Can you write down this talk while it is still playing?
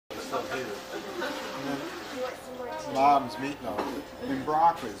still here. And then lobs, meatloaf, and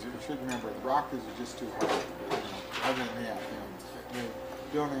broccolis. You should remember, the broccolis are just too hard. Other than that,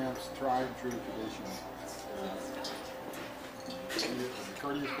 Bill Knapp's tried and true tradition.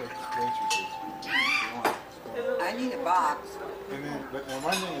 Courteous waitress. I need a box. And then, but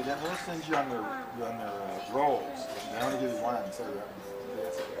one thing is that most things you on their rolls. They only give you one, so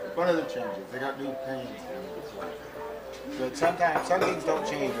one of the changes. They got new panes. But sometimes some things don't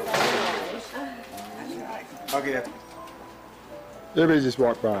change over 30 years. Okay. Everybody just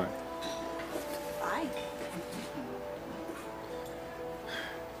walk by. Hi.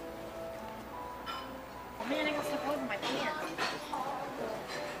 Man, I got stuff over my pants.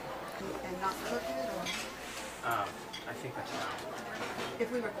 And not cook it, or? I think that's fine.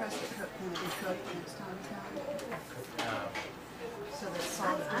 If we request it cooked, can it be cooked next time? So that's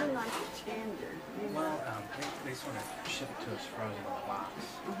solid. I like it tender. Well, they sort of ship it to us frozen in a box,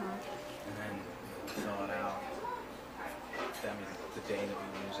 and then thaw it out. I mean, the day that we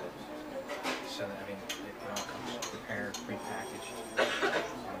use it. So that, I mean, it all comes prepared, prepackaged.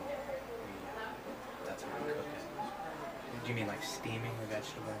 That's how we cook it. Do you mean like steaming the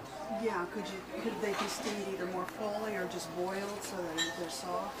vegetables? Yeah, could they be steamed either more fully or just boiled so that they're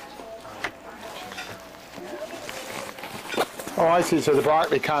soft? Oh, I see. So the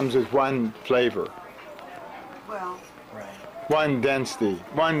broccoli comes with one flavor. Well, Right. One density.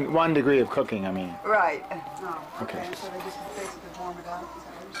 One degree of cooking, I mean. right. Oh, Okay. So they just basically warm it up. Is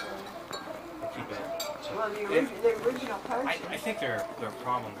that what you're saying? They keep it. So Well, the original person. I think there are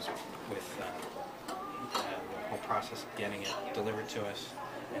problems with the whole process of getting it delivered to us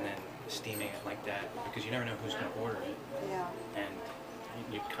and then steaming it like that, because you never know who's going to order it, Yeah. and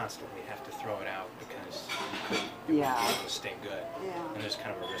you constantly have to throw it out because it will stay good. Yeah. And there's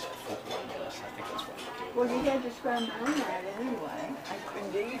kind of a risk of food poisoning. I think that's what we do. Well, you had to spend on that anyway. I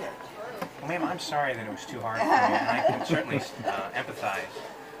couldn't eat it. Well, ma'am, I'm sorry that it was too hard for you, and I can certainly empathize.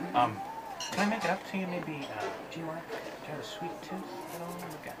 Can I make it up to you? Maybe, do you have a sweet tooth at all?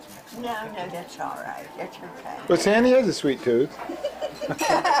 We've got some excellent No, cookies. that's all right. That's okay. But Sandy has a sweet tooth. We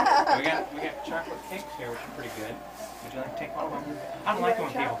got chocolate cakes here, which are pretty good. Would you like to take one of them? I don't like it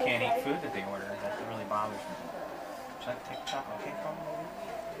when people can't eat food that they order. That really bothers me. Would you like to take a chocolate cake from them?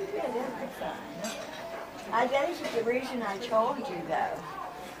 Yeah, that'd be fine. That is the reason I told you, though.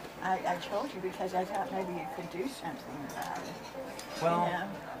 I told you because I thought maybe you could do something about it. Well, You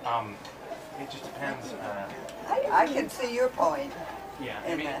know? it just depends. I can see your point. Yeah,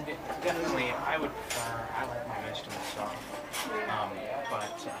 I mean, definitely, I would prefer, I like my vegetables soft.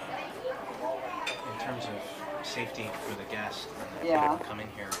 But in terms of safety for the guests and the people who come in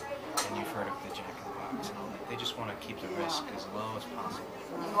here, and you've heard of the Jack in the Box, they just want to keep the risk as low as possible.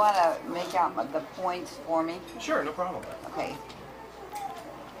 You want to make out the points for me? Sure, no problem. Okay.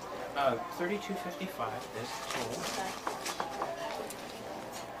 32.55 is total.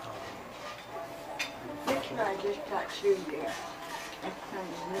 This one I just got through there. That's kind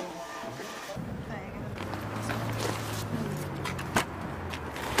of new.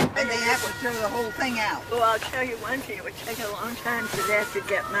 And they have to throw the whole thing out. Well, I'll tell you one thing. It would take a long time for that to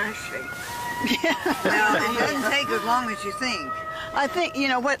get my shape. Well, it doesn't take as long as you think. I think, you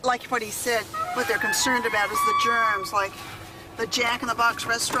know, like what he said, what they're concerned about is the germs, like the Jack in the Box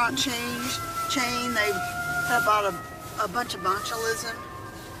restaurant chain, they have about a bunch of botulism.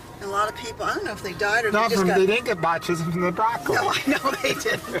 And a lot of people, I don't know if they died or Not they just from, got... they didn't get botulism from the broccoli. No, I know they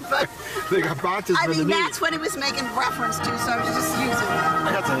didn't, but... They got botulism I from the mean, meat. that's what he was making reference to, so I was just using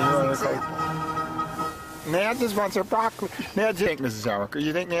that That's as an another example. Nat just wants her broccoli. Nat, do you think, Mrs. Schauweker,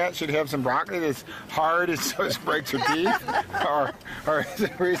 you think Nat should have some broccoli that's hard and so it breaks her teeth? or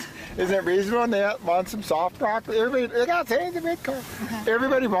is it reasonable Nat wants some soft broccoli?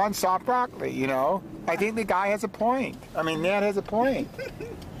 Everybody wants soft broccoli, you know? I think the guy has a point. I mean, Nat has a point.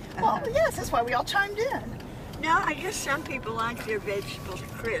 Well, yes, that's why we all chimed in. No, I guess some people like their vegetables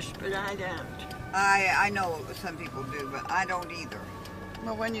crisp, but I don't. I know some people do, but I don't either.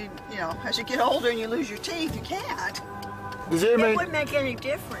 Well, when you know, as you get older and you lose your teeth, you can't. Does It anybody... wouldn't make any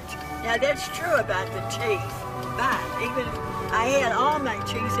difference. Now, that's true about the teeth. But even if I had all my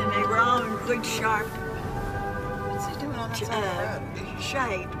teeth and they were all in good, sharp What's he doing on that side of the road?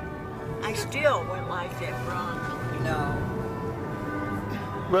 shape, I still wouldn't like that broccoli. No.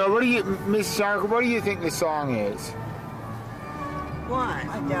 Well, what do you, Mrs. Schauweker, what do you think the song is? What?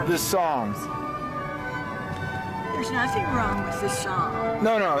 The song. There's nothing wrong with the song.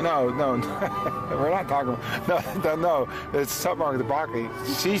 No. We're not talking about, no. There's something wrong with the broccoli.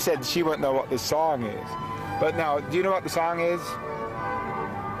 She said she wouldn't know what the song is. But now, do you know what the song is?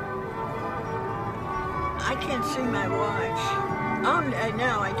 I can't see my watch. Oh,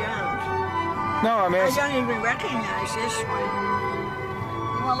 no, I don't. No, I mean. I don't even recognize this one.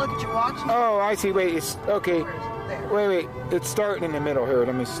 You want to look at your watch? Oh, I see. Wait, it's okay. There. Wait. It's starting in the middle here.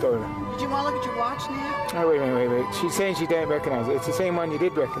 Let me start it. Did you want to look at your watch now? Oh, wait. She's saying she didn't recognize it. It's the same one you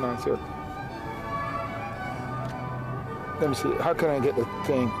did recognize here. Let me see. How can I get the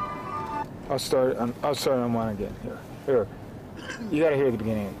thing? I'll start on one again. Here. You gotta hear the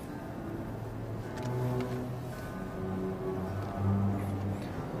beginning.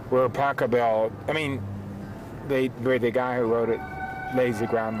 Where Pachelbel, I mean, where the guy who wrote it lays the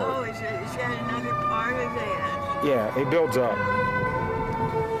groundwork. Oh, is that another part of that? Yeah, it builds up.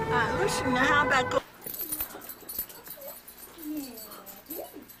 Listen, now how about go?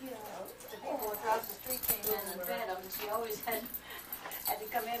 The people across the street came in and fed them, and she always had to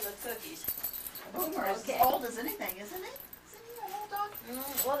come in with cookies. Boomer is as old as anything, isn't he? Isn't he an old dog?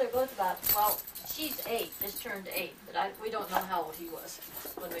 Well, they're both about, well, she's 8, just turned 8, but we don't know how old he was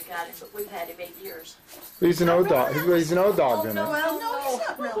when we got him, but we've had him 8 years. He's an old dog. He's an old dog, isn't he? Well, no, he's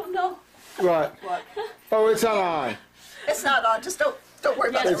not. No. No. What? Oh, it's not on. It's not on. Just don't worry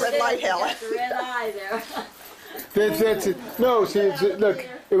about the red light, Helen. Got the red eye there. That's it. No, see, look,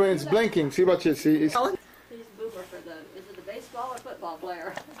 when it's blinking, see what you see. He's Boomer for is it the baseball or football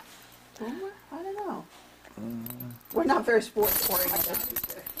player? Boomer? I don't know. We're not very sports oriented.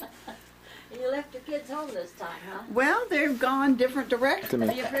 You left your kids home this time, huh? Well, they've gone different directions.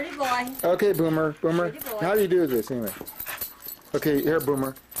 Are you a pretty boy? Okay, Boomer. Pretty boy. How do you do this anyway? Okay, here,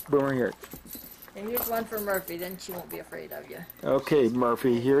 Boomer. Boomer, here. And here's one for Murphy, then she won't be afraid of you. Okay,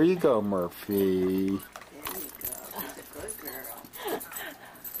 Murphy. Here you go, Murphy.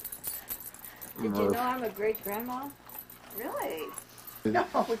 Did you know I'm a great-grandma? Really? No,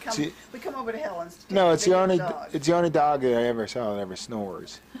 we come over to Helen's. To No, take it's the a only dog. it's the only dog that I ever saw that ever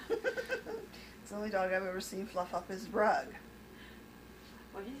snores. It's the only dog I've ever seen fluff up his rug.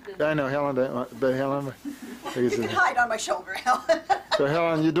 Well, he's been... I know Helen, but Helen. You can hide on my shoulder, Helen. So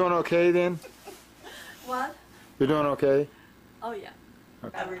Helen, you doing okay then? What? You're doing okay? Oh, yeah.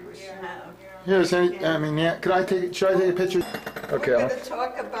 Here's any. I mean, yeah. Could I take? Should I take a picture? Okay. We're going to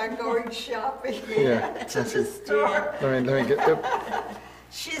talk about going shopping Yeah. to the store. Let me get. Yep.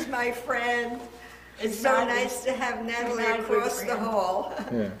 She's my friend. It's so nice to have Natalie across the hall.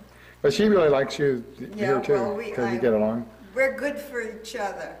 Yeah. But she really likes you here too, well, because you get along. We're good for each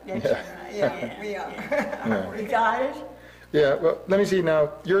other. Yeah. Yeah, we are. Yeah. You got it? Yeah. Well, let me see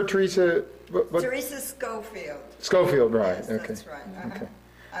now. You're Teresa. What? Teresa Schofield. Schofield, right? Yes, Okay. that's right. Okay.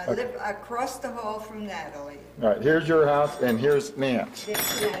 I live across the hall from Natalie. All right. Here's your house, and here's Nance.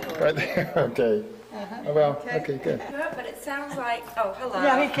 It's Natalie. Right there. Okay. Oh, well. Okay. Good. Good, but it sounds like, oh, hello.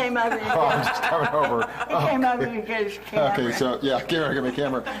 Yeah, he came over to Oh, I'm just coming over. He came over to get his camera. Okay, so yeah, get my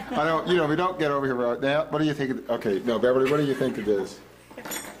camera. I don't, we don't get over here right now. What do you think? Okay, no, Beverly, what do you think of this?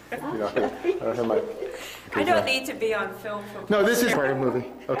 I don't have my. I don't need to be on film for... No, this is part of the movie.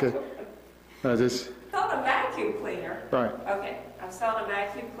 Okay. No, this. Selling a vacuum cleaner. Right. Okay, I'm selling a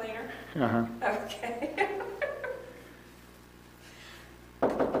vacuum cleaner. Uh huh. Okay.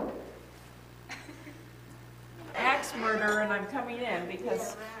 Axe murder, and I'm coming in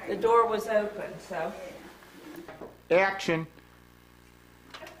because the door was open, so... Action.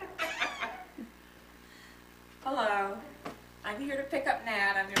 Hello. I'm here to pick up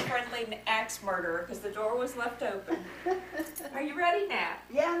Nat. I'm your friendly axe murderer because the door was left open. Are you ready, Nat?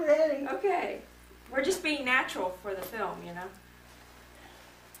 Yeah, I'm ready. Okay. We're just being natural for the film, you know?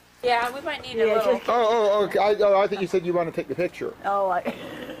 Yeah, we might need a little... Okay. I think you said you want to take the picture. Oh,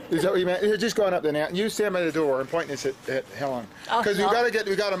 Is that what you meant? You're just going up there now. You stand by the door and pointing this at Helen. Because we got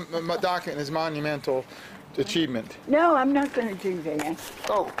to document his monumental achievement. no, I'm not going to do that.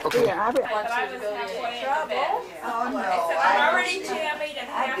 Oh, okay. Yeah, But I was halfway into bed. Oh, no. I'm already jammied and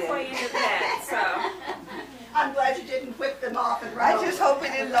halfway into bed, so... I'm glad you didn't whip them off and run. I just hope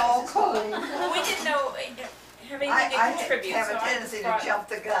it isn't all cold. Well, we didn't know have anything I to contribute, have so a I tendency just to brought jump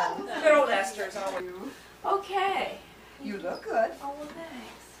the gun. good old Esther's always. Okay. You look good. Oh, well,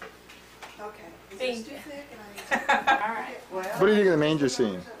 thanks. Okay. Is Thank this too you. thick? All right. What do you think of the manger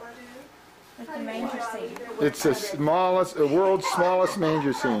scene? The manger scene. It's the world's smallest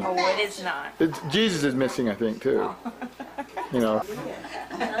manger scene. Oh, it is not. Jesus is missing, I think, too.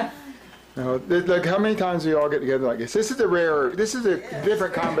 Like how many times do we all get together like this? This is a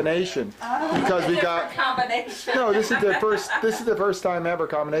different combination because we got. Combination. No, this is the first time ever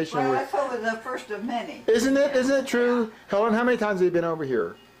combination. Well, with, that's only the first of many. Isn't it true, Helen? How many times have you been over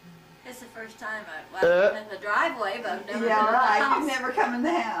here? This the first time I've been in the driveway, but I've never been in the right. house. You've never come in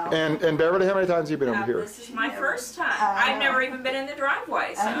the house. And Beverly, how many times have you been over here? This is my first time. I've never even been in the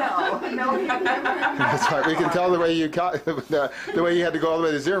driveway. So. I know. No, you've never. That's right. We can tell the way you got, the way you had to go all the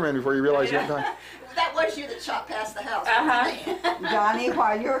way to Zimmerman before you realized you had time. That was you that shot past the house. Johnny,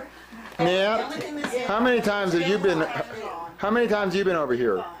 while you're Yeah. How many times have you been? How many times have you been over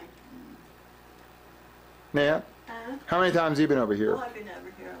here? Nat? How many times have you been over here? I've been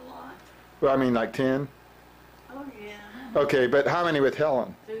over here a lot. Well, I mean like 10? Oh, yeah. Okay, but how many with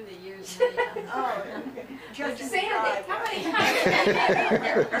Helen? Through the years, many times. Oh, just Sandy, how many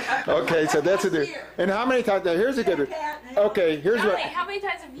times? Okay, so that's a and how many times? Now here's a good one. Okay, here's what. Johnny, how many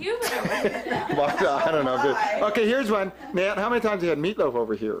times have you been over here? Well, I don't know. But, okay, here's one. Nat, how many times have you had meatloaf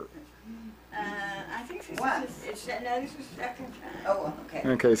over here? I think this is the second time. Oh, okay.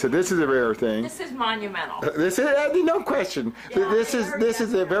 Okay, so this is a rare thing. This is monumental. This is no question. This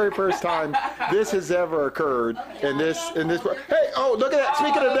is the very first time this has ever occurred in this. Hey, oh, look at that!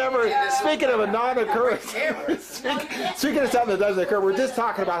 Speaking of a non-occurrence, speaking of something that doesn't occur, we're just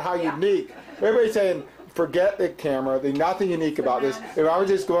talking about how unique. Everybody's saying, forget the camera. There's nothing unique about this. If I was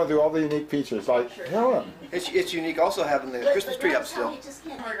just going through all the unique features, like Helen, it's unique also having the Christmas tree up still.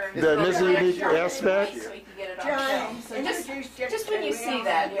 the missing unique aspect. So we can get it on show. And just when you see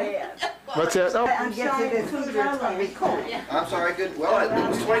that, What's that? Oh, I'm getting this heater, it's going to be cold. I'm sorry, good. Well, it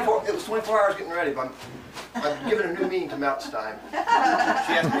was 24. It was 24 hours getting ready, but I've given a new meaning to Mountain time. She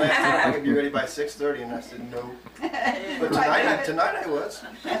asked me last night if I could be ready by 6:30, and I said no. But tonight I was.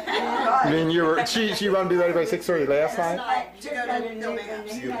 I mean, you were. She wanted to be ready by 6:30 last night. To go to Bill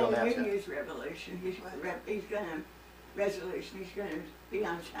Maps. You go Maps, New Year's revolution. He's going to resolution. He's going to be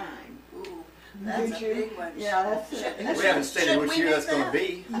on time. Ooh, That's a big one. Yeah, that's it. We haven't stated which year that's going to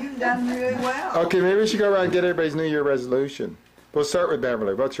be. You've done really well. Okay, maybe we should go around and get everybody's New Year resolution. We'll start with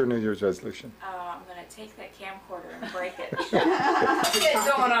Beverly. What's your New Year's resolution? I'm going to take that camcorder and break it. Get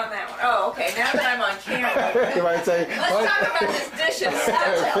going on that one. Oh, okay. Now that I'm on camera, You might say. let's talk about this dishes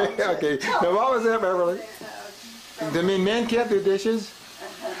stuff. Okay. Now, what was that, Beverly? I mean, men can't do dishes.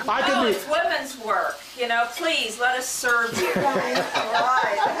 I Oh, can it's women's work. You know, please let us serve you.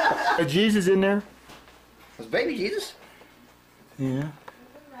 do. Jesus in there? Was baby Jesus Yeah.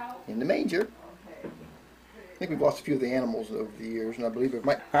 in the manger? I think we've lost a few of the animals over the years, and I believe it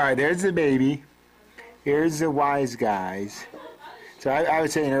might. All right. There's the baby. Here's the wise guys. So I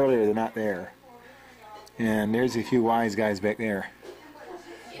was saying earlier they're not there. And there's a few wise guys back there.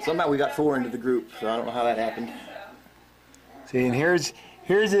 Somehow we got 4 into the group, so I don't know how that happened. See, and here's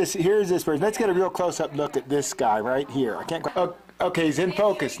this person. Let's get a real close-up look at this guy right here. I can't. Okay, he's in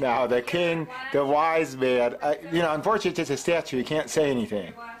focus now. The king, the wise man. You know, unfortunately, it's just a statue. He can't say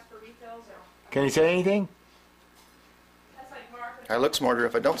anything. Can he say anything? I look smarter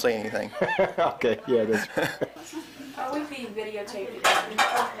if I don't say anything. Okay, yeah, that's. Oh, we'd be videotaped.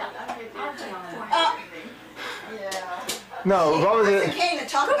 No, what was I it? can't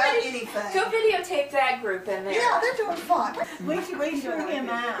talk about anything. Go videotape that group in there. Yeah, they're doing fine. We threw him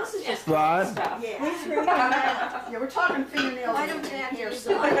out. This is just What? stuff. We threw him out. Yeah, we're talking fingernails. Why don't you have to use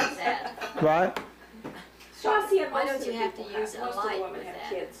a light with that? What? Chauncey and Why most don't of you the have to people use a most of the light women with have that?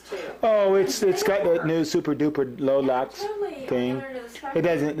 kids too. Oh, it's got that new super duper low lux Totally thing. under the spectrum. It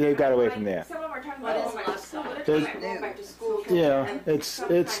doesn't. They got away from that. Some of them are talking What about is going back to lux? school. They're There's- talking about going back to school. Yeah, it's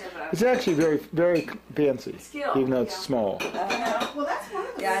actually very fancy, even though it's small. Well, that's one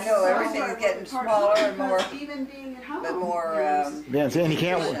of the Yeah, I know, everything's getting smaller and more, even being at home. but more, Yeah, and he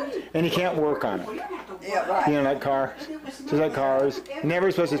can't work on it. yeah, You right. know, like car, just like cars.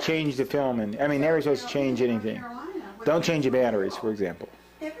 Never supposed to change the film, and I mean, never supposed to change anything. Don't change the batteries, for example.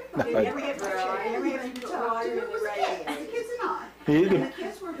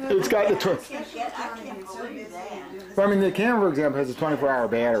 It's got the. Well, I mean, the camera, for example, has a 24-hour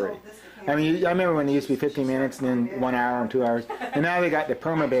battery. I mean, I remember when it used to be 15 minutes and then 1 hour and 2 hours. And now they got the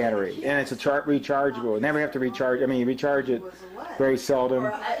perma battery, and it's a rechargeable. Never have to recharge. I mean, you recharge it very seldom.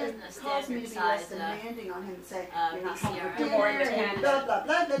 That isn't a standard size VCR. More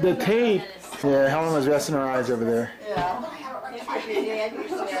independent. The tape. Yeah, Helen was resting her eyes over there.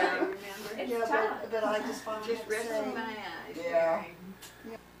 But I just wanted to say, Yeah.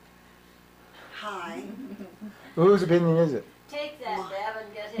 hi. Whose opinion is it? Take that, Deb,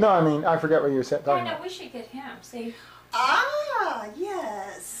 and get him. No, I mean, I forget what you were talking I know, about. we should get him. See, Ah,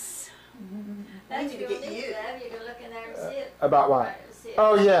 yes. That's need to your get niece, you. Deb. You can look in there and see it. About what? See it.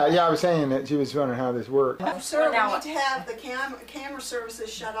 Oh, yeah, I was saying that she was wondering how this worked. Sir, we now need to have the camera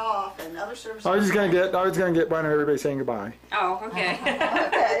services shut off and other services. I was gonna get one of everybody saying goodbye. oh, okay.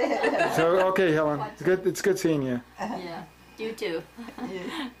 So, okay, Helen, it's good seeing you. Yeah. You too.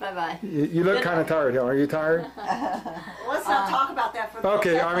 Bye-bye. You look kind of tired, Helen. Are you tired? Let's not talk about that for the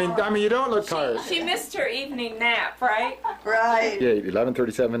Okay, I mean, you don't look tired. She missed her evening nap, right? Right. Yeah,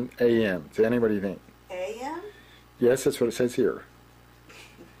 11:37 a.m. Sandy, what do you think? AM? Yes, that's what it says here.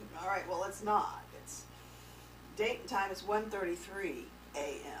 All right, well, it's not. It's date and time is 1:33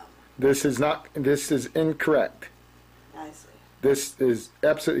 AM. This is not. This is incorrect. I see. This is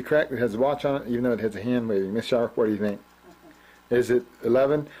absolutely correct. It has a watch on it, even though it has a hand waving. Miss Sharp, what do you think? Is it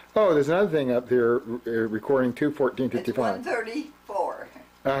 11? Oh, there's another thing up there, recording 2:14:55. It's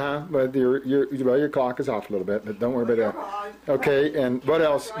 1:34. But your clock is off a little bit, but don't worry about that. Okay, and what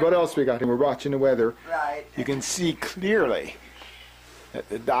else? What else we got here? We're watching the weather. Right. You can see clearly that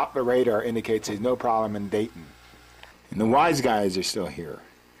the Doppler radar indicates there's no problem in Dayton. And the wise guys are still here.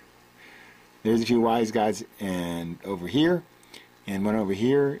 There's a few wise guys and over here, and one over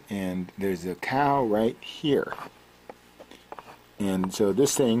here, and there's a cow right here. And so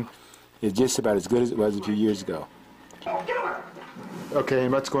this thing is just about as good as it was a few years ago. Okay,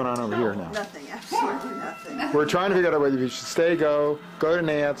 and what's going on over here now? Nothing, absolutely nothing. We're trying to figure out whether we should stay, go to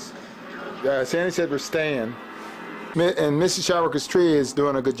Nat's. Sandy said we're staying. And Mrs. Schauweker's tree is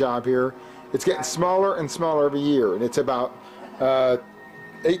doing a good job here. It's getting smaller and smaller every year, and it's about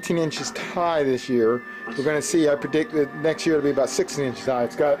 18 inches high this year. We're going to see, I predict that next year it'll be about 16 inches high.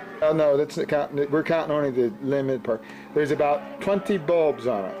 It's got, oh no, that's not counting, we're counting only the limited part. There's about 20 bulbs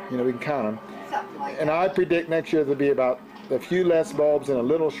on it. You know, we can count them. And I predict next year there'll be about a few less bulbs and a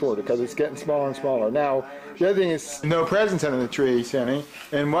little shorter because it's getting smaller and smaller. Now, the other thing is no presents under the tree, Sandy.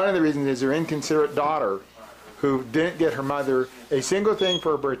 And one of the reasons is her inconsiderate daughter who didn't get her mother a single thing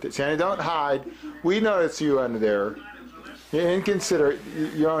for her birthday. Sandy, don't hide. We know it's you under there. You're inconsiderate.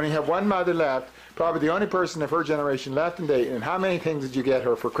 You only have one mother left, probably the only person of her generation left in Dayton. And how many things did you get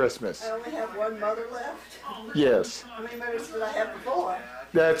her for Christmas? I only have one mother left. Yes. How many mothers did I have before?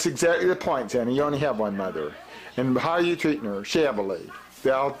 That's exactly the point, Sandy. You only have one mother. And how are you treating her? Shabbily.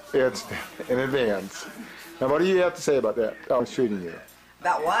 Well, it's in advance. Now, what do you have to say about that? Oh, it's treating you.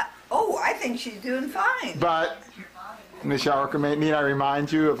 About what? Oh, I think she's doing fine. But, Ms. Schauweker, need I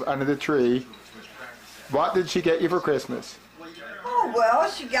remind you of under the tree, what did she get you for Christmas? Oh, well,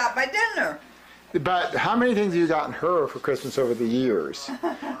 she got my dinner. But how many things have you gotten her for Christmas over the years?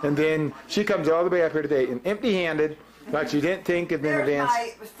 And then she comes all the way up here today and empty-handed, like she didn't think of in There's advance.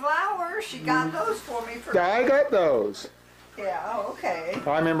 my flowers. She got those for me. I got those. Yeah, oh, okay.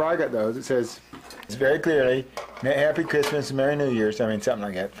 I remember I got those. It says, it's very clearly, Happy Christmas and Merry New Year's. I mean, something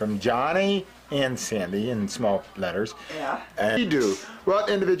like that. From Johnny and Sandy in small letters. Yeah. And you do. What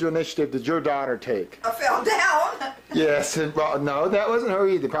individual initiative did your daughter take? I fell down. Yes. And, well, no, that wasn't her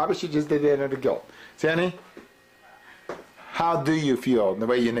either. Probably she just did it out of guilt. Sandy, how do you feel the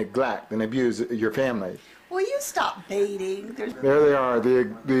way you neglect and abuse your family? Will you stop baiting? There they are, the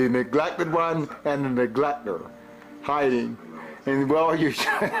neglected one and the neglector, hiding. And well, you should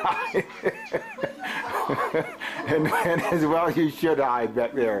hide. and as well you should hide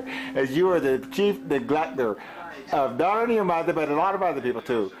back there, as you are the chief neglector of not only your mother, but a lot of other people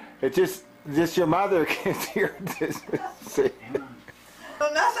too. It's just your mother gets here to see.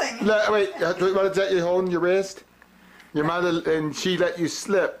 Oh, nothing. Wait, what is that you're holding your wrist? Your mother, and she let you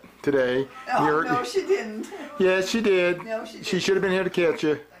slip today. Oh, no, she didn't. Yes, she did. No, she didn't. She should have been here to catch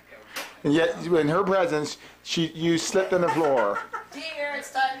you. And yet, in her presence, you slipped on the floor. Dear, it's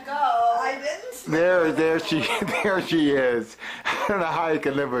time to go. I didn't. There she is. I don't know how you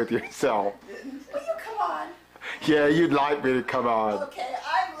can live with yourself. Will you come on? Yeah, you'd like me to come on. Okay,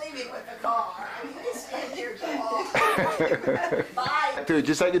 I'm leaving with the car. You stand here too long. Bye. Dude,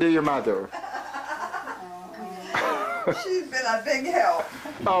 just like you do your mother. She's been a big help.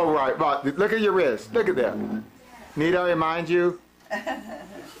 Oh, right. Look at your wrist. Look at that. Need I remind you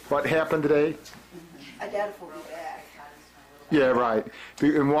what happened today? My dad will be back. Yeah, right.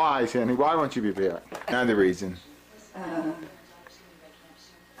 And why, Sandy? Why won't you be back? Another reason.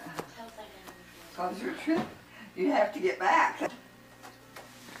 Because your trip, you have to get back.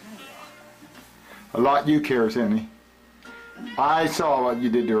 A lot you care, Sandy. I saw what you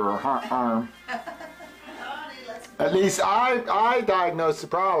did to her arm. At least I diagnosed the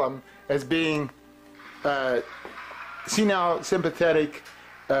problem as being senile sympathetic,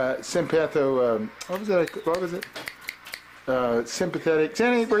 what was it? Sympathetic.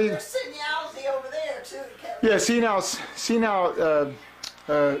 Sandy, where you? There's seniality over there too. Yeah, senile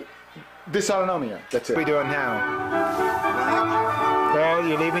dysautonomia. That's it. What are we doing now? Well,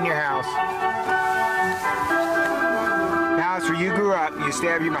 you're leaving your house. House where you grew up. You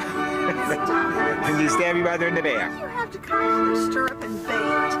stab your mother. And you stab your mother in the back. You have to come here, stir up and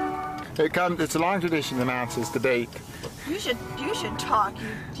bait. It's a long tradition in the mountains to bait. You should talk.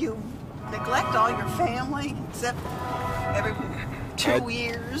 You neglect all your family except every 2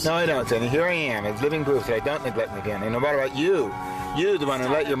 years. No, I don't, Sandy. Here I am. It's living proof that I don't neglect my family. No matter what you the one who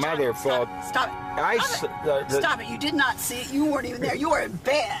let your mother fall. Stop it. Stop it. You did not see it. You weren't even there. You were in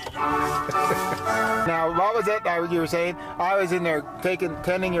bed. Now, what was that you were saying? I was in there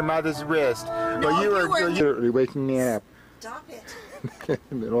tending your mother's wrist. No, well, you were waking me up. Stop it. In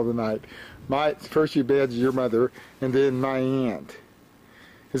the middle of the night. First you bed your mother, and then my aunt.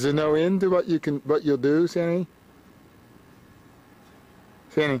 Is there no end to what you'll do, Sandy?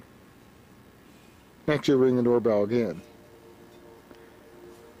 Sandy. Next you'll ring the doorbell again.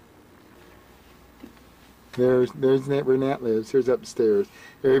 There's where Nat lives. Here's upstairs.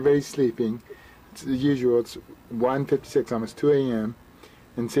 Everybody's sleeping. It's the usual. It's 1:56, almost 2 a.m.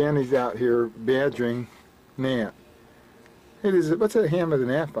 And Sandy's out here badgering Nat. Hey, what's that hand with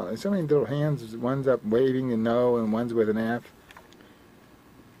an F on it? So many little hands. One's up waving and no, and one's with an F.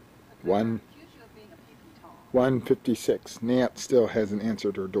 1:56. Nat still hasn't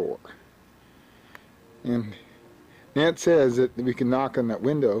answered her door. And Nat says that we can knock on that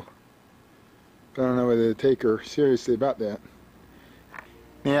window. But I don't know whether to take her seriously about that.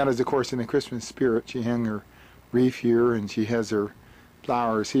 Nat is, of course, in the Christmas spirit. She hung her wreath here, and she has her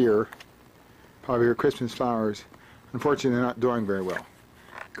flowers here. Probably her Christmas flowers. Unfortunately, they're not doing very well.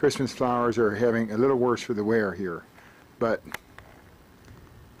 Christmas flowers are having a little worse for the wear here. But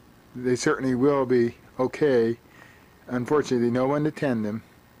they certainly will be okay. Unfortunately, no one to tend them.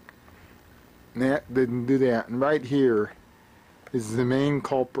 Nat didn't do that. And right here is the main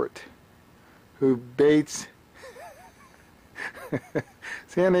culprit who baits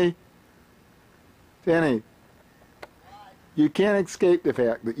Sandy, you can't escape the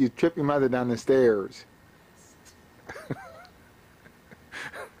fact that you tripped your mother down the stairs.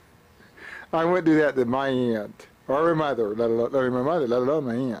 I wouldn't do that to my aunt or her mother, let alone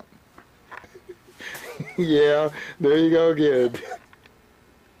my aunt. Yeah, there you go again.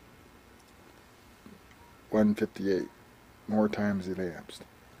 1:58. More times elapsed.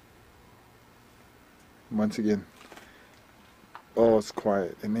 Once again, all is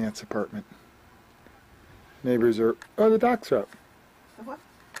quiet in Nat's apartment. Neighbors are... Oh, the ducks are up. The what?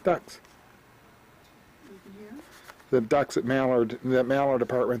 Ducks. You can hear them? The ducks at Mallard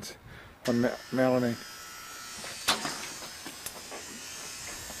Apartments on Melanie.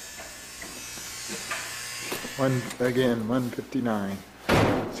 Again, 1:59.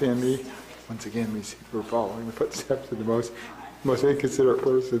 Sandy, once again we're following the footsteps of the most inconsiderate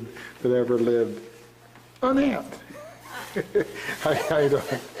person that ever lived. Oh, Nat. How you doing?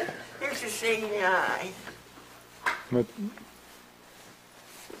 Here's the seeing eye. What?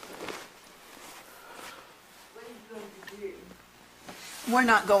 What are you going to do? We're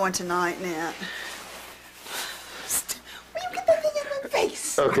not going tonight, Nat. Will you get that thing in my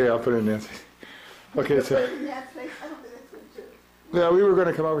face? Okay, I'll put it in Nancy. Okay, so... Put it in Nat's face. I don't think that's going to do. Yeah, we were going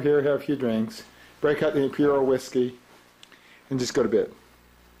to come over here, have a few drinks, break out the Imperial whiskey, and just go to bed.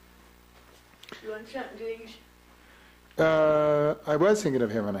 You want something to eat? I was thinking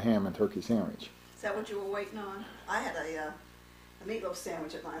of having a ham and turkey sandwich. Is that what you were waiting on? I had a meatloaf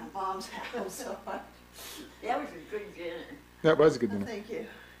sandwich at my mom's house. So That was a good dinner. That was a good dinner. Thank you.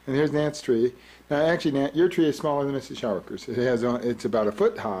 And here's Nat's tree. Now, actually, Nat, your tree is smaller than Mrs. Schauweker's. It's about a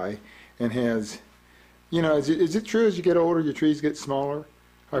foot high and has, you know, is it true as you get older, your trees get smaller?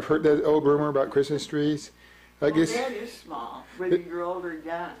 I've heard that old rumor about Christmas trees. I guess that is small, whether you're old or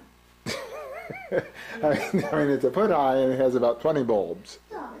young. I mean, it's a foot high and it has about 20 bulbs.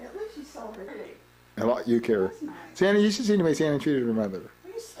 Tommy, at least you saw her. A lot you care. That's nice. Sandy, you should see the way Sandy treated her mother.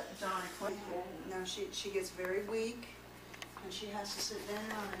 No, she gets very weak, and she has to sit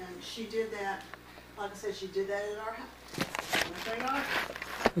down, and she did that, like I said, she did that at our house.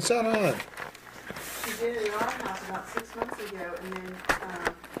 What's that on? She did it at our house about 6 months ago, and then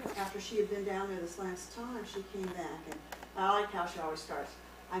after she had been down there this last time, she came back, and I like how she always starts,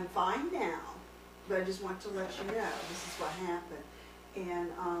 I'm fine now, but I just want to let you know, this is what happened. And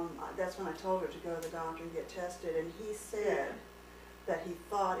that's when I told her to go to the doctor and get tested, and he said that he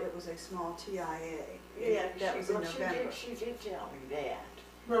thought it was a small TIA. Yeah, that was in November. She did tell me that.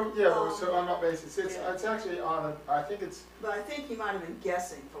 Well, yeah, so on that basis, it's actually on I think it's... But I think he might have been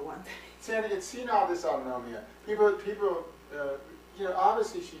guessing, for one thing. Sandy, it's senile dysautonomia. People, you know,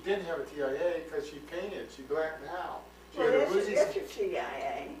 obviously she didn't have a TIA because she painted, she blacked out. That's a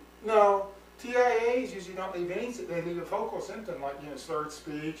TIA. No, TIAs usually don't leave any, they leave a focal symptom like, you know, slurred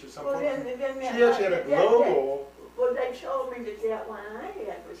speech or something. Well, then she actually had a global... Well, they told me that one I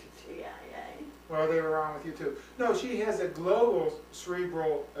had was a TIA. Well, they were wrong with you too. No, she has a global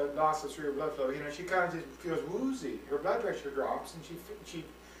cerebral loss of cerebral blood flow. You know, she kind of just feels woozy. Her blood pressure drops, and she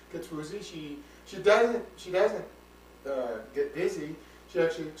gets woozy. She doesn't get dizzy. She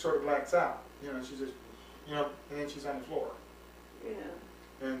actually sort of blacks out. You know, she just, you know, and then she's on the floor. Yeah.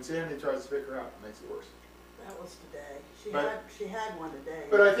 And Sandy tries to pick her up, and makes it worse. That was today. But- She had one today.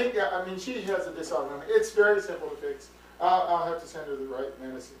 But I think, I mean, she has a dysautonomia. It's very simple to fix. I'll have to send her the right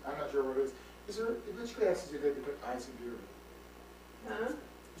medicine. I'm not sure what it is. Which glasses are good to put ice and beer in? Huh?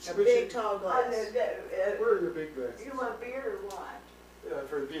 A Which- big tall glass. Where are your big glasses? You want beer or what?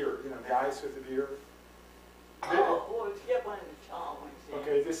 For the beer, you know, the ice with the beer. Oh, well, get one of the tall ones then.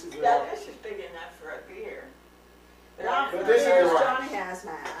 Okay, this is the Now, one. this is big enough for a beer. But this is the one. Johnny has,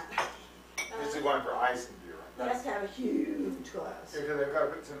 Matt. This is one for ice and beer. You have to have a huge glass. Because they've got to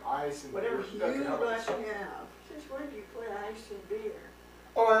put some ice in Whatever beer. huge That can help glass it. you have. Since when do you put ice in beer?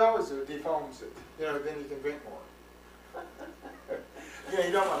 Oh, I always do. It defoams it. You know, then you can drink more. Yeah,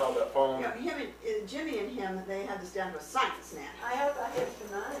 you don't want all that foam. You know, him and, Jimmy and him, they had this down to a science now. I hope I have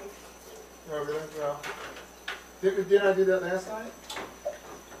some ice. Oh, really? Well, did I do that last night?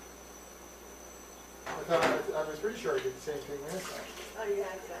 I was pretty sure I did the same thing last night. Oh, yeah,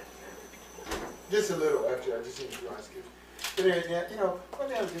 I got Just a little, actually. I just need to ask you. But anyway, yeah, you know, one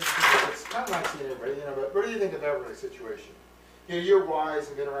thing I was interested in, it's not like seeing everybody, you know, but what do you think of Beverly's situation? You know, you're wise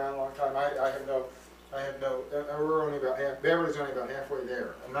and been around a long time. I have no, we're only about half, Beverly's only about halfway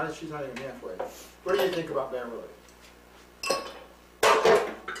there. She's not even halfway. What do you think about Beverly?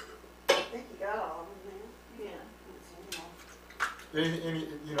 I think you got all of them, man. Yeah.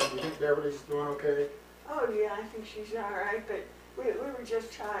 You know, do you think Beverly's doing okay? Oh, yeah, I think she's all right, but we were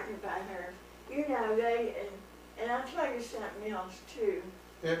just talking about her. You know, and I'll tell you something else, too.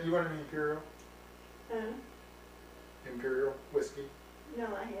 Yeah, you want an Imperial? Huh? Imperial whiskey? No,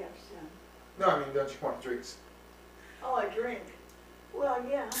 I have some. No, I mean, don't you want drinks? Oh, a drink. Well,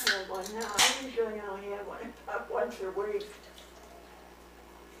 yeah, I have one now. I usually only have one about once a week.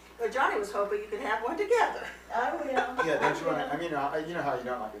 But Johnny was hoping you could have one together. I will. Yeah, don't you want to, I mean, you know how you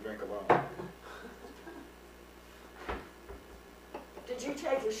don't like to drink alone. Did you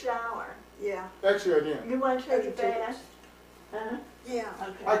take a shower? Yeah. Actually, I didn't. You want to take a I did. bath? Huh? Yeah.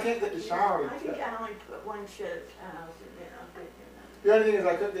 Okay. I can't get the shower. I think I only put one set of towels in there. I'll get them. The only thing is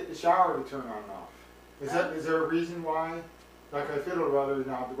I couldn't get the shower to turn on and off. Is there a reason why? Like I fiddled with others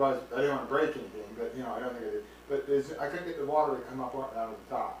now, otherwise I didn't want to break anything, but you know, I don't think I did. But I couldn't get the water to come up out of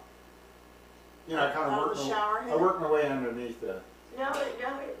the top. You know, I kind Out of of the shower I head? worked my way underneath the, No,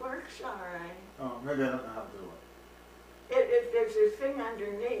 it works all right. oh, maybe I don't know how to do it. There's a thing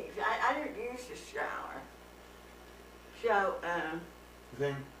underneath. I didn't use the shower. So, The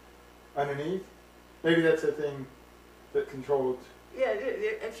thing underneath? Maybe that's a thing that controls, yeah,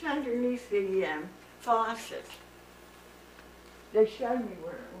 it's underneath the faucet. They showed me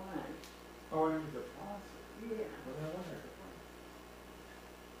where it was. oh, underneath the faucet. Yeah. Well, then I wonder.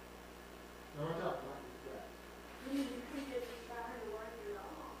 No, we're talking about that. You can get the shower to work it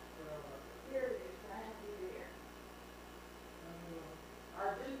off. Here it is. I have it here.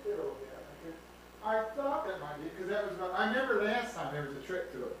 I did fiddle with that. I thought that might be, because that was, I remember last time there was a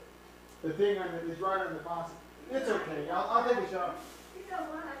trick to it. The thing is right on the faucet. It's okay, I'll take a shower. You know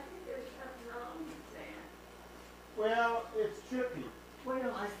what? I think there's something wrong with that. Well, it's tricky. Wait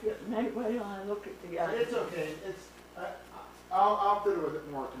till I wait till I look at the other. It's okay, I'll fiddle with it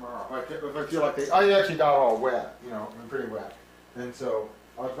more tomorrow. If I feel like I actually got all wet, you know, I'm pretty wet. And so,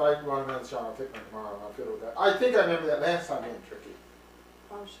 I'll try to go on another shower, I'll take one tomorrow and I'll fiddle with that. I think I remember that last time being tricky.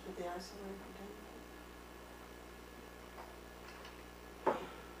 Probably should put the ice away from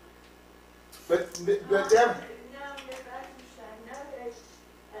But No, Deb, if I can say, no, there's,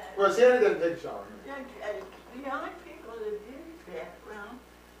 well, Sandy didn't take a shower. the only people that use that, well,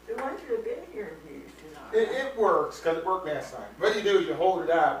 the ones that have been here have used it all. It works, because it worked last time. What you do is you hold it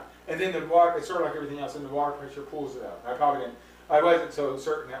up, and then the water, it's sort of like everything else, and the water pressure pulls it out. I wasn't so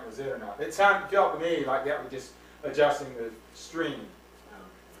certain that was it or not. It felt to me like that was just adjusting the stream.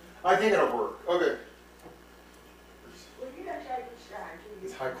 I think it'll work. Okay. Well, you don't take a shower, do you?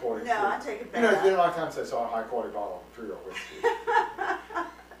 It's high quality. No, I take it You know, it's been a back. long time since I saw a high quality bottle of Imperial whiskey.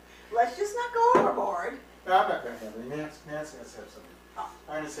 Let's just not go overboard. No, I'm not going to have any. Nancy has to have something.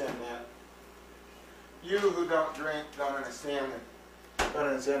 I understand that. You who don't drink don't understand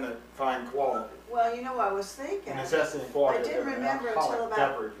the fine quality. Well, you know, I was thinking. The necessity and quality I didn't of having an remember alcoholic until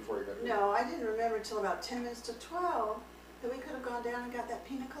about- beverage before you go to bed. No, I didn't remember until about 10 minutes to 12 that we could have gone down and got that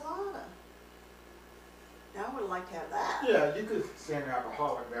pina colada. Now I would like to have that. Yeah, you could stand an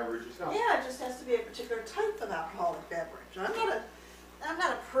alcoholic beverage yourself. Yeah, it just has to be a particular type of alcoholic beverage. I'm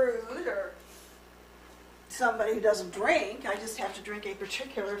not a prude or somebody who doesn't drink. I just have to drink a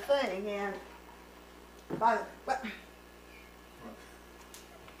particular thing. And by the what?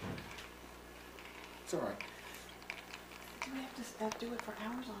 It's all right. Do we have to do it for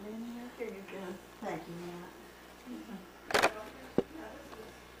hours on end here? Here you go. Thank you, Nat.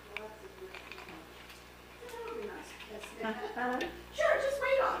 Sure, just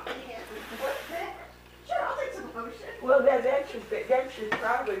wait on me. Sure, I'll take some motion. Well, that should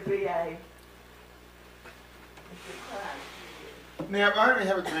probably be a surprise. Now, why don't we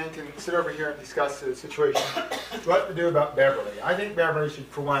have a drink and sit over here and discuss the situation? What to do about Beverly? I think Beverly should,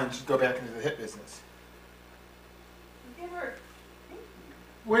 for one, should go back into the hit business. Give her.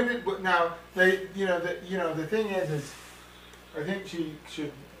 When did now they the thing is I think she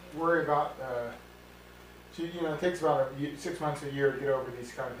should worry about it takes about 6 months a year to get over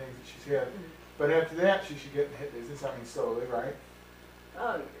these kind of things that she's had, but after that she should get in the hit business. I mean slowly, right?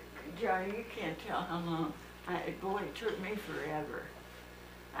 Oh, Johnny, you can't tell how long. Boy, it took me forever.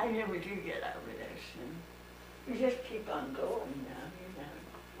 I never do get over this, and you just keep on going now. You know,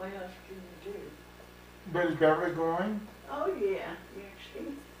 what else can you do? But is Beverly going? Oh yeah, she.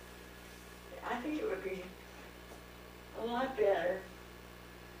 I think it would be a lot better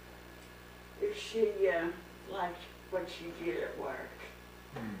if she liked what she did at work.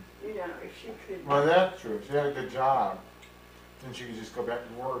 You know, if she could. Well, that's true. If she had a good job, then she could just go back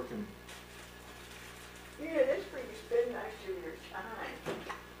to work and. Yeah, that's where you spend most of your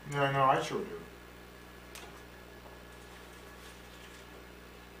time. No, I sure do.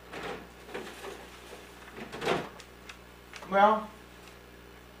 Well,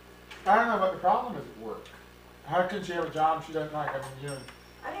 I don't know what the problem is at work. How can she have a job she doesn't like? I mean,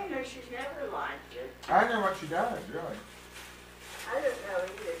 I don't know. She's never liked it. I know what she does, really. I don't know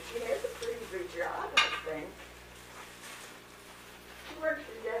either. She has a pretty good job, I think. She works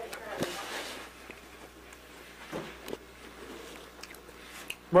for Daddy Crown.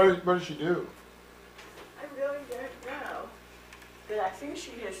 What does she do? I really don't know. But I think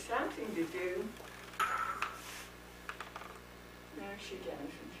she has something to do. No, she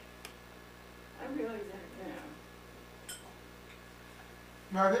doesn't. I really don't know.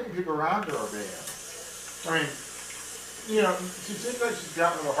 No, I think the people around her are bad. I mean, she seems like she's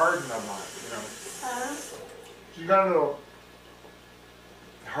got a little hardened on life, Huh? She's got a little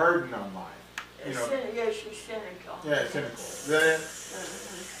hardened on life, Yeah, she's cynical. Yeah, cynical. Is that it?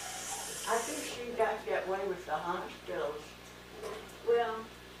 I think she got that way with the hospitals. Well,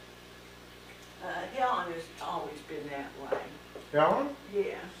 Helen has always been that way. Helen?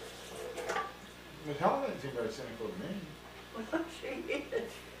 Yeah. But Helen doesn't seem very cynical to me. Well, she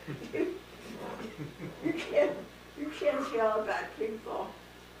is. You can't tell about people.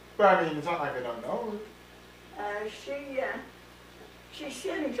 But I mean, it's not like I don't know her. She's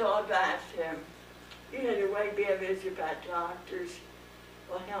cynical about the way Bev is about doctors.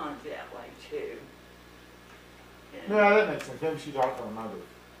 Well, Helen's that way too. Yeah, that makes sense. Maybe she got it from her mother.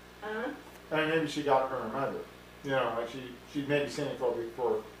 Huh? I mean, maybe she got it from her mother. Like she may be cynical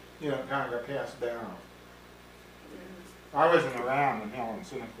before, kind of got passed down. I wasn't around when Helen was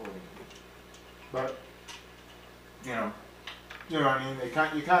cynical. But, you know what I mean? You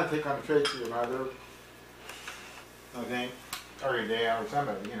kind of take on the traits of your mother, I think, or your dad or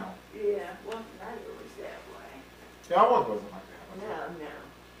somebody, Yeah, well, neither was that way. Helen wasn't like that. No.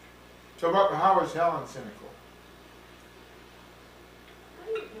 So how was Helen cynical? I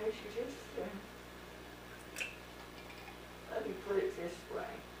don't know, she just, let me put it this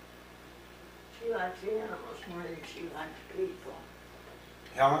way. She likes animals more than she likes people.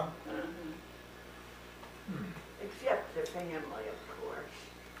 Helen? Except the family, of course.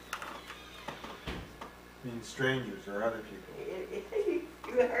 I mean strangers or other people.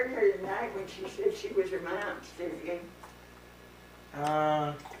 You heard her tonight when she said she was her mom's, didn't you?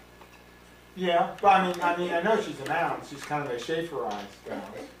 Yeah, but I mean, I know she's a mouse. She's kind of a Schaeferized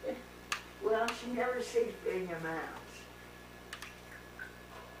mouse. Well, she never sees being a mouse.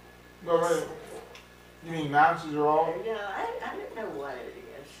 Well, wait, you mean mouses are all? No, I don't know what it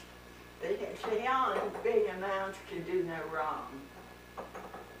is. But Helen, being a mouse, can do no wrong.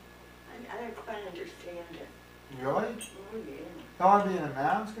 I don't quite understand it. Really? Oh, yeah. Helen being a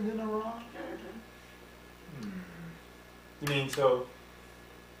mouse can do no wrong? You mean so?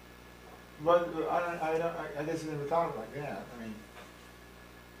 But I guess I never thought of it like that. I mean,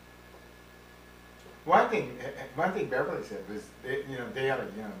 one thing Beverly said was,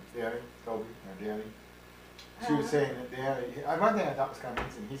 Daddy, Toby, Daddy. She was saying that Daddy. One thing I thought was kind of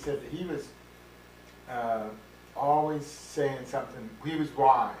interesting. He said that he was always saying something. He was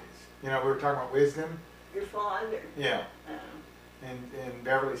wise. We were talking about wisdom. Your father? Yeah. And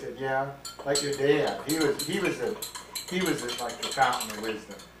Beverly said, yeah, like your dad. He was like the fountain of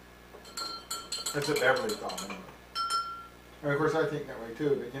wisdom. That's what Beverly thought anyway. And of course I think that way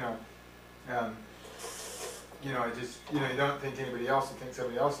too, but I just, you don't think anybody else would think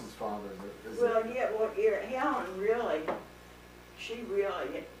somebody else's father is Well, Helen really, she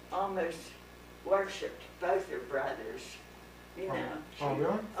really almost worshipped both her brothers, Oh,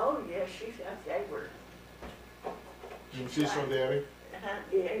 really? Oh, yeah, she thought they were. And she's from Daddy?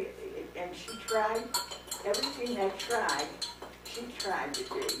 Yeah, and she tried, everything they tried, she tried to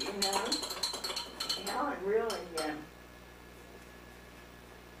do, Helen really,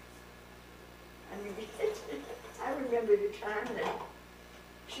 I remember the time that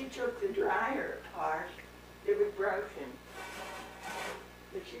she took the dryer apart. It was broken.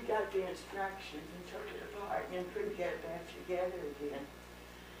 But she got the instructions and took it apart and then couldn't get it back together again.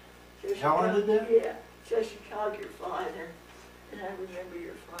 So Helen did that? Yeah. So she called your father. And I remember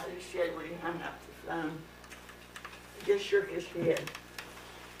your father said when he hung up the phone, he just shook his head.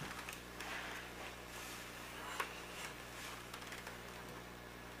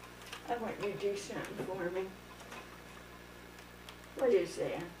 I want you to do something for me. What is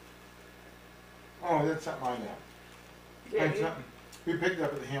that? Oh, that's something I got. Is that That's you? something we picked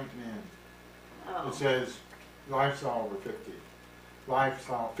up at the Hampton Inn. Oh. It says lifestyle over 50.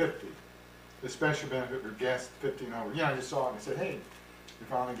 Lifestyle 50. The special benefit for guests 50 and over. I just saw it and I said, hey, you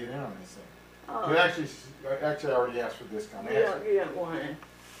finally get in on this thing. Oh. But actually, I already asked for discount. You don't want it.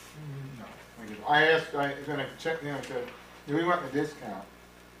 No. I asked, when I checked in, I said, do we want the discount?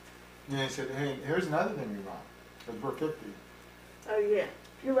 And they said, hey, here's another thing we want, because we're 50. Oh, yeah.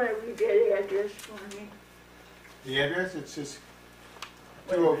 You want to read that address for me? The address, it's just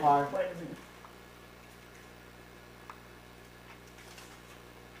Wait a minute, 205. Wait a minute.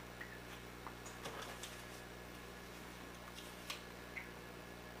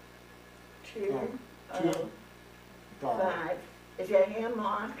 Two, 5. Is that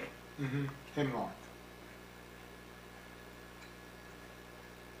Hemlock? Mm-hmm. Hemlock.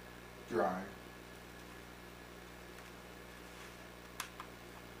 Drive.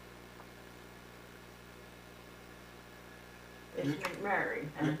 It's McMurray.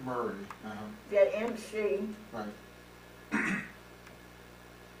 Huh? McMurray. Is that MC? Right.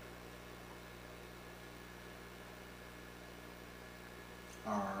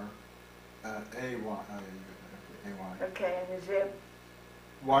 R A-Y. A-Y. Okay, and the zip?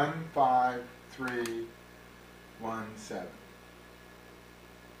 15317. Okay,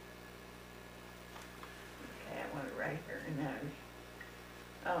 I want to write her note.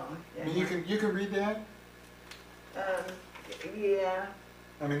 Oh, yeah. And you can read that? Yeah,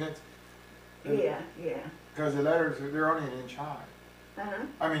 I mean that's yeah. because the letters they're only an inch high. Uh-huh.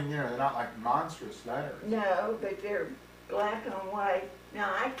 I mean, they're not like monstrous letters. No, but they're black on white. Now,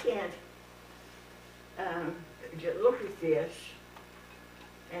 I can't just look at this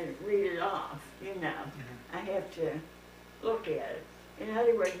and read it off, I have to look at it. In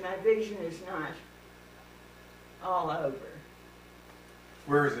other words, my vision is not all over.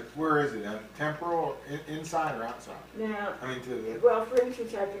 Where is it? Temporal, inside or outside? Now, I mean, to the. well, for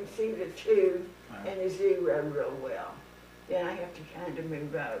instance, I can see the 2 Right. and the 0 real well. Then I have to kind of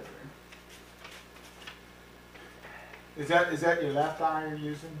move over. Is that your left eye you're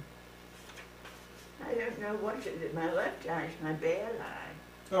using? I don't know what to do. My left eye is my bad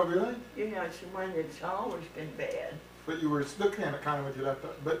eye. Oh, really? It's the one that's always been bad. But you were looking at it kind of with your left eye.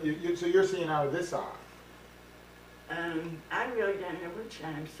 But so you're seeing out of this eye. I really don't know which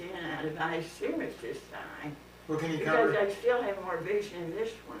I'm seeing out of. I assume it's this eye. Well, can you Because cover? I still have more vision in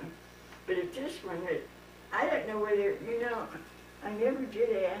this one. But at this one, I don't know whether, I never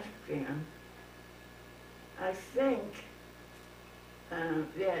did ask them. I think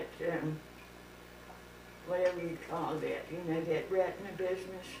that, whatever you call that, that retina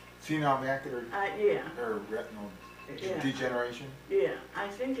business. Senile macular Yeah. or retinal Yeah. degeneration? Yeah, I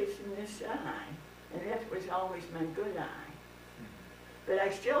think it's in this eye. And that was always my good eye. But I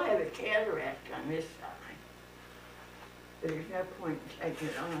still have a cataract on this eye. But there's no point in taking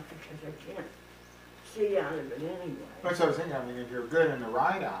it off because I can't see out of it anyway. That's what I was thinking. I mean, if you're good in the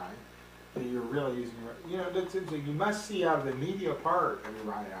right eye, then you're really using that's interesting. You must see out of the medial part of your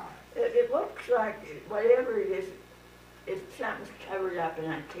right eye. It looks like whatever it is, if something's covered up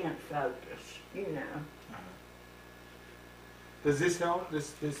and I can't focus, Does this help? This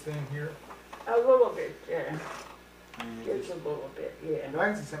thing here? A little bit, I mean, just a little bit, yeah. if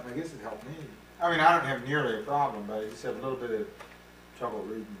I can see something, I guess it helped me. I mean, I don't have nearly a problem, but I just have a little bit of trouble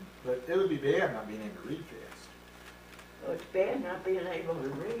reading. But it would be bad not being able to read fast. Well, it's bad not being able to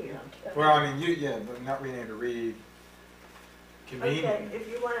read, I'll tell you. Well, I mean, but not being able to read convenient. Okay, if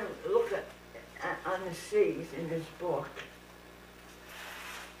you want to look at on the C's in this book.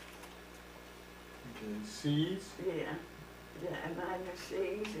 Okay, C's. Yeah. Am I in the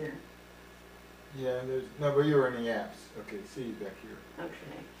C's or? Yeah, there's no, but you're in the apps. Okay, C's back here.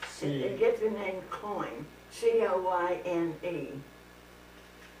 Okay. C. And get the name Coyne. C-O-Y-N-E.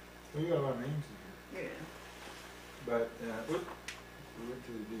 Well, you got a lot of names in here. Yeah. But we went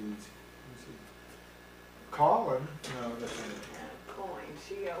to these. Let me see. Colin. No, that's not it. Coyne.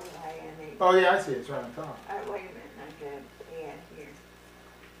 C-O-Y-N-E. Oh yeah, I see. It's right on top. Wait a minute. I got an ad here.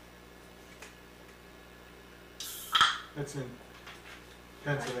 It's in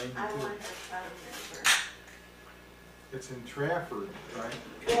Pennsylvania I too. want her phone number. It's in Trafford, right?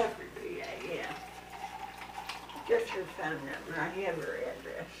 Trafford, PA, yeah. Just her phone number. I have her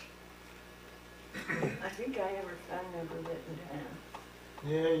address. I think I have her phone number written down.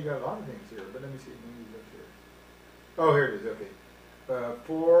 Yeah, you got a lot of things here, but let me see. Let me look here. Oh, here it is. Okay.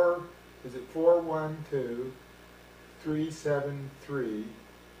 412-373-06.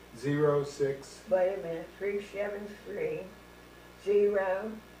 Wait a minute. 373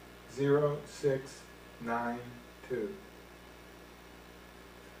 0. 0692.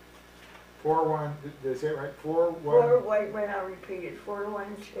 41. Did I say it right? 41. Wait, I'll repeat it.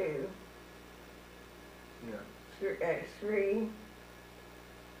 412 Yeah. 3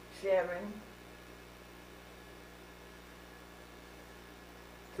 7.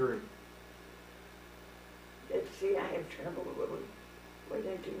 3. Let's see, I have trouble with what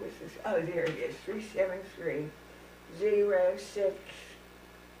did I do with this? Oh, there it is. 373 069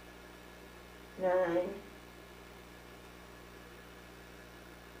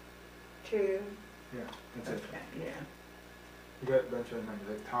 2. Yeah, that's it. Okay, yeah. You got a bunch of numbers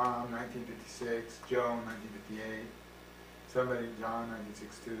like Tom, 1956, Joan, 1958, somebody, John,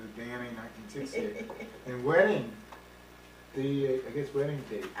 1962, Danny, 1968, and wedding. I guess wedding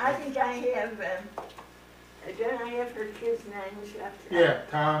date. I think I have, don't I have her kids' names after? Yeah,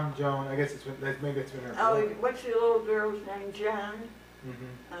 Tom, Joan. I guess it's when, maybe it's when they're Oh, born. what's the little girl's name? Joan?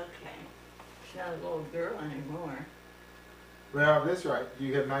 Mm-hmm. Okay. She's not a little girl anymore. Well, that's right.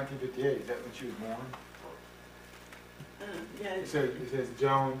 You have 1958. Is that when she was born? Yeah. It says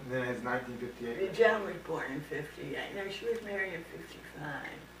Joan, and then it has 1958. Joan was born in 58. No, she was married in 55.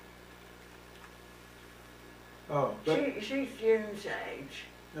 Oh, but, She's June's age.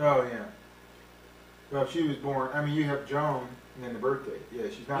 oh yeah. Well, she was born. I mean, you have Joan, and then the birthday. Yeah,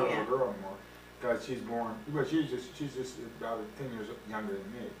 she's not a Yeah. little girl anymore because she's born. But she's just about 10 years younger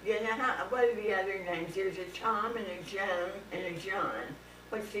than me. Yeah. Now, what are the other names? There's a Tom and a Joan and a John.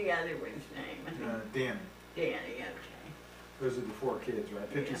 What's the other one's name? I think Danny. Danny. Okay. Those are the 4 kids, right?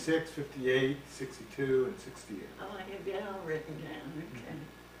 56, 58, 62, and 68. Oh, I have that all written down. Okay.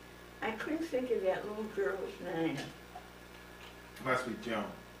 I couldn't think of that little girl's name. Must be Joan.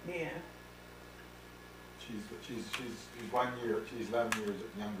 Yeah. She's 1 year. She's 11 years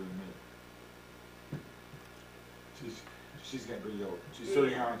younger than me. She's getting pretty old. She's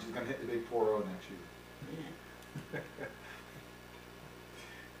 39. She's gonna hit the big 4-0 next year. Yeah.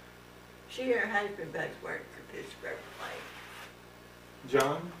 She and her husband both worked for Pittsburgh Plate.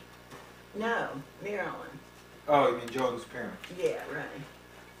 John? No, Maryland. Oh, you mean Joan's parents? Yeah, right.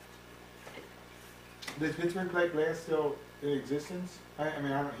 Does Pittsburgh Plate Glass still in existence? I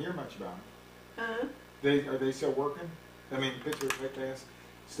mean, I don't hear much about them. Huh? Are they still working? I mean, Pittsburgh Plate Glass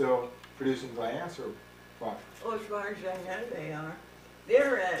still producing glass or what? Well, as far as I know, they are.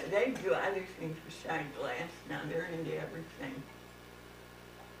 They do other things besides glass now. They're into everything.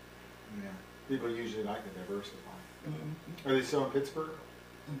 Yeah. People usually like to diversify. Mm-hmm. Are they still in Pittsburgh?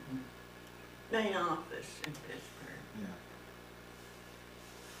 Mm-hmm. Main office in Pittsburgh. Yeah.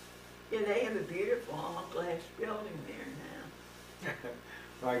 Yeah, they have a beautiful all-glass building there now.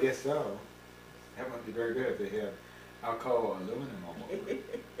 Well, I guess so. That would be very good if they had Alcoa aluminum all over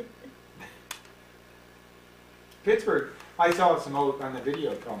it. Pittsburgh, I saw some old, on the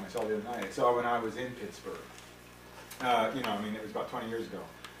video film I saw the other night, I saw when I was in Pittsburgh. I mean, it was about 20 years ago,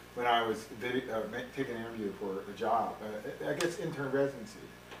 when I was taking an interview for a job, I guess intern residency,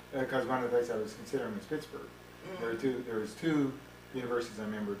 because one of the places I was considering was Pittsburgh. Mm-hmm. There was two universities I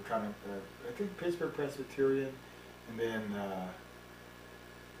remember, kind of, I think Pittsburgh Presbyterian, and then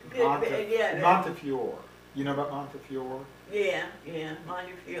Montefiore. You know about Montefiore? Yeah,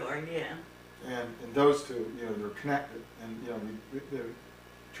 Montefiore, yeah. And those two, they're connected, and the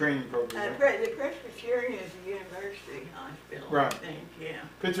training program. The Presbyterian is a university hospital, Right. I think, yeah.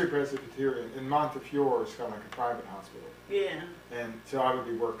 Pittsburgh Presbyterian, and Montefiore is kind of like a private hospital. Yeah. And so I would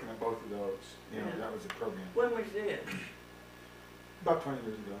be working at both of those. Yeah. That was the program. When was this? About 20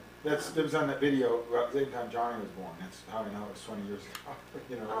 years ago. That was on that video about the same time Johnny was born. That's how I know it was 20 years ago.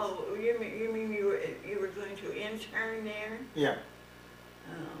 You know. Oh, you mean you were going to intern there? Yeah.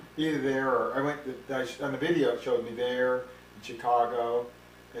 Oh. Either there or I went to, on the video it showed me there in Chicago,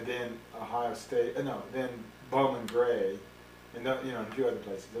 and then Ohio State. Then Bowman Gray, and you know, a few other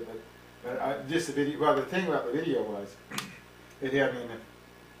places. But just the video. Well, the thing about the video was it had me in the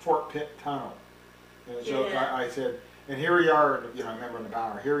Fort Pitt Tunnel, and it showed, yeah. I said, and here we are. You know, I remember in the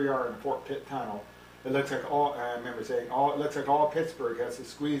Bower. Here we are in the Fort Pitt Tunnel. It looks like all. I remember saying, it looks like all Pittsburgh has to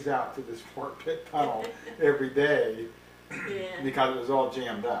squeeze out to this Fort Pitt Tunnel every day. Yeah. Because it was all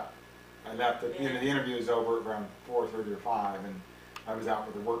jammed up. I left it, the interview was over around 4:30 or 5, and I was out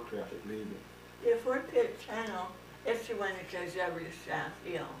with the work traffic leaving. Yeah, Fort Pitt Tunnel, that's the one that goes over the South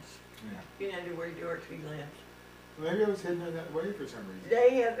Hills. Yeah. You know, to where Dorothy lives. Maybe I was heading that way for some reason.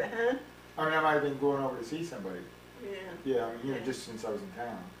 They have, huh? I mean, I might have been going over to see somebody. Yeah. Yeah, I mean, you know, just since I was in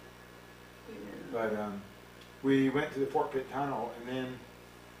town. Yeah. But we went to the Fort Pitt Tunnel, and then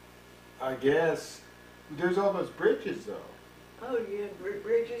I guess there's all those bridges, though. Oh, yeah,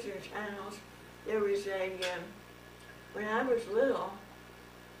 bridges and tunnels. There was when I was little,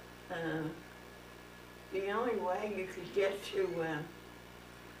 the only way you could get to,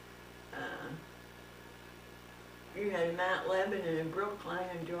 Mount Lebanon and Brookline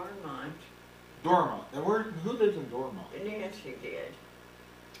and Dormont. Dormont. Now, who lives in Dormont? Nancy did.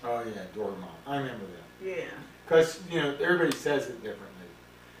 Oh, yeah, Dormont. I remember that. Yeah. Because, you know, everybody says it differently.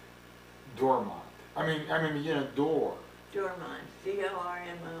 Dormont. I mean, you know, door. Dormont.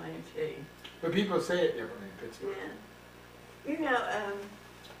 D-O-R-M-O-N-T. But people say it differently in Pittsburgh. Yeah. You know,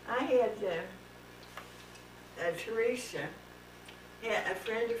 I had Teresa, a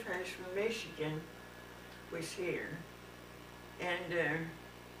friend of hers from Michigan was here. And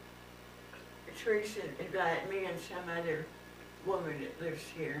Teresa invited me and some other woman that lives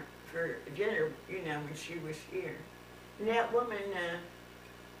here for dinner, you know, when she was here. And that woman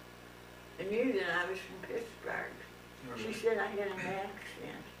knew that I was from Pittsburgh. She said I had an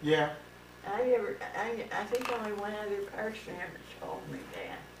accent. Yeah. I think only one other person ever told me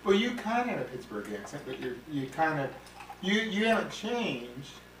that. Well, you kind of have a Pittsburgh accent, but you haven't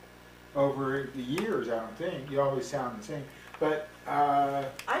changed over the years, I don't think. You always sound the same. But, I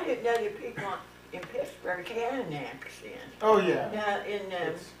didn't know that people in Pittsburgh had an accent. Oh, yeah. Now,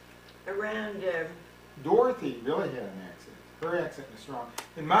 around... Dorothy really had an accent. Her accent was strong.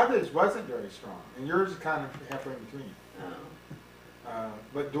 And mother's wasn't very strong. And yours is kind of halfway in between. Oh.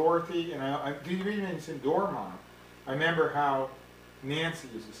 But Dorothy, and I do you even mention Dormont? I remember how Nancy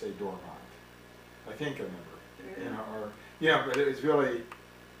used to say Dormont. I think I remember. Yeah. You know, but it was really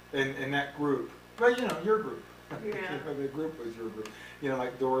in that group. Well, you know, your group. Yeah. The group was your group. You know,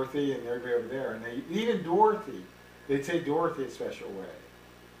 like Dorothy and everybody over there. And even Dorothy, they'd say Dorothy a special way.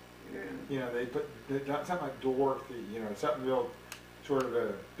 Yeah. You know, they put something like Dorothy, you know, something real sort of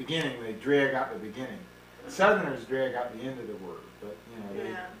a beginning. They drag out the beginning. Southerners drag out the end of the word, but you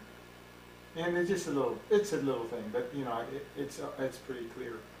know, and it's just a little thing, but you know, it's pretty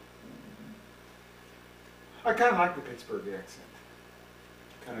clear. I kind of like the Pittsburgh accent,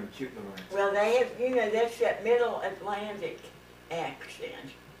 kind of a cute little accent. Well, they have, you know, that's that Middle Atlantic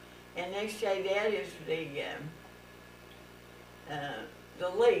accent, and they say that is the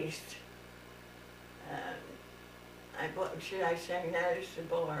least. Should I say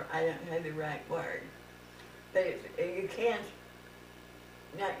noticeable, or I don't know the right word. But you can't,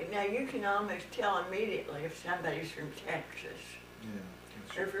 now you can almost tell immediately if somebody's from Texas,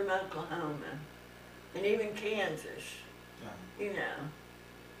 or from Oklahoma, and even Kansas, you know.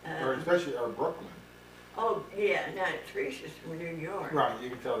 Or especially, or Brooklyn. Oh, yeah, no, Teresa's from New York. Right,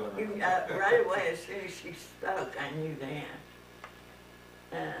 you can tell that right. Right away, as soon as she spoke, I knew that.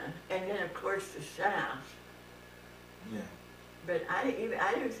 And then, of course, the South. Yeah. But I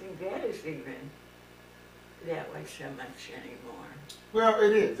don't think that is even that way so much anymore. Well,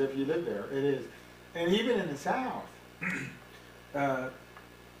 it is. If you live there, it is. And even in the South, you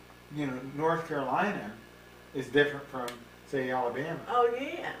know, North Carolina is different from, say, Alabama. Oh,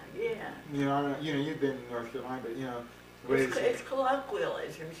 yeah, yeah. You know, you've been in North Carolina, but, you know... It's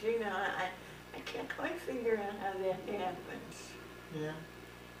colloquialisms, you know. I can't quite figure out how that happens. Yeah.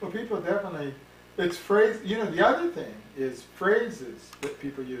 Well, people definitely... It's phrase... You know, the other thing is phrases that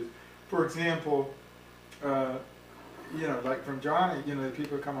people use. For example, you know, like from Johnny, you know, the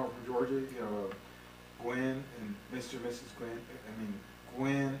people who come over from Georgia, you know, Gwen and Mr. and Mrs. Gwen,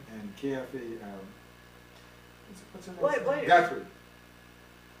 Gwen and Kathy, what's her name? Wait. Guthrie.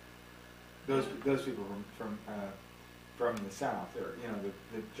 Those people from the South, there, you know,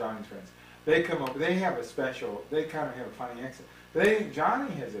 the Johnny's friends. They come over. They have a special. They kind of have a funny accent.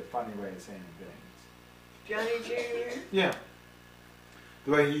 Johnny has a funny way of saying things. Johnny Jr.? Yeah.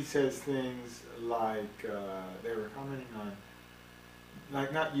 The way he says things like, they were commenting on,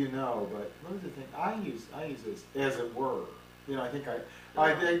 like, not but what was the thing? I use this, as it were. You know, I think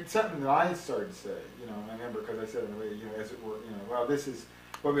something that I started to say, you know, I remember because I said in a way, you know, as it were, you know, well, this is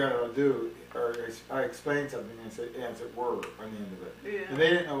what we ought to do, or I explained something and say, as it were, on the end of it. Yeah. And they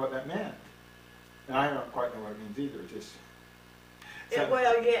didn't know what that meant. And I don't quite know what it means either, just...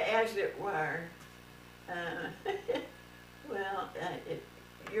 Well, yeah, as it were.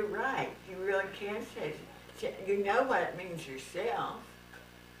 You're right. You really can't say it. You know what it means yourself.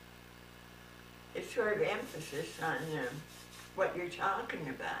 It's sort of emphasis on what you're talking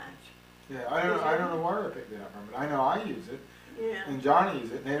about. Yeah, I don't know where I picked it up from, but I know I use it. Yeah. And Johnny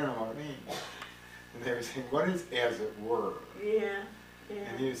uses it, and they don't know what it means. And they were saying, what is as it were? Yeah, yeah.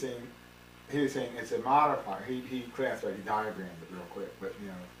 And he was saying it's a modifier. He classified, he diagrammed it real quick, but you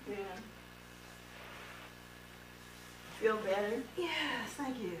know. Yeah. Feel better? Yes,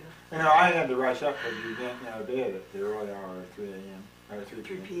 thank you. You know, I had to rush up because we went out of bed at the early hour of 3 a.m. or 3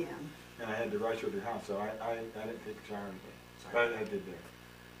 3 p.m. And I had to rush over to the house, so I didn't take a shower today. But I did there.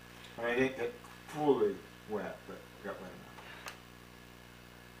 I mean, I didn't get fully wet, but got wet enough.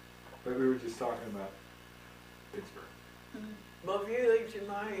 But we were just talking about Pittsburgh. Mm-hmm. Well, if you leave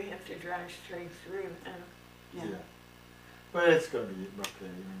tomorrow, you have to drive straight through. Yeah. But it's going to be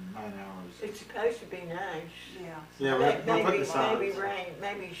okay, 9 hours. It's supposed to be nice. Yeah. Yeah, we'll put the signs. Maybe rain,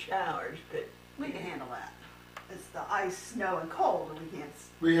 maybe showers, but We can handle that. It's the ice, snow, and cold that we can't.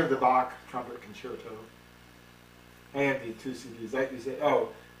 We have the Bach Trumpet Concerto. I have the 2 CDs. Like you said,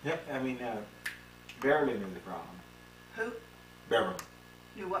 Beverly knew the problem. Who? Beverly.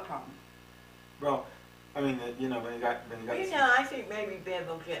 Knew what problem? Well, I mean, when he got. I think maybe Bev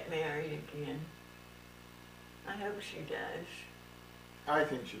will get married again. I hope she does. I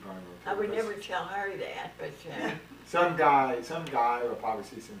think she probably will. I would never tell her that, but some guy will probably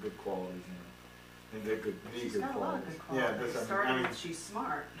see some good qualities in her. And they're good, She's good got qualities. a lot of good qualities. Yeah, Starting with she's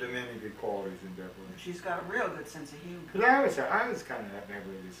smart. there are many good qualities in Beverly. She's got a real good sense of humor. Because I was kind of,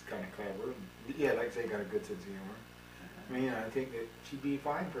 Beverly was kind of clever. And, yeah, like I say, got a good sense of humor. I mean, I think that she'd be a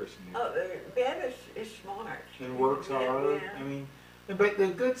fine person. Bev is smart. And works hard. Yeah. I mean, but the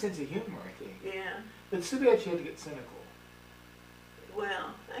good sense of humor, I think. Yeah. It's too bad she had to get cynical.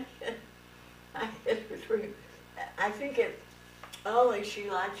 Well, I think it only she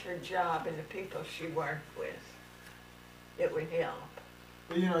likes her job and the people she worked with. It would help.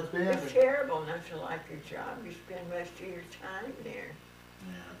 But it's bad. It's terrible not to like your job. You spend most of your time there.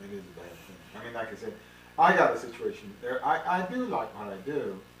 Yeah, it is a bad thing. I mean, like I said, I got a situation there. I do like what I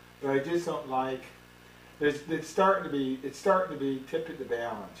do, but I just don't like. It's starting to be tipped at the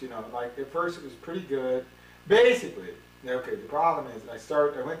balance. Like at first it was pretty good. Basically, okay. The problem is I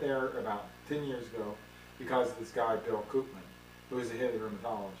went there about 10 years ago because of this guy Bill Koopman, who was the head of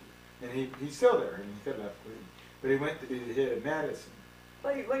rheumatology, and he's still there. And he could have left, but he went to be the head of medicine.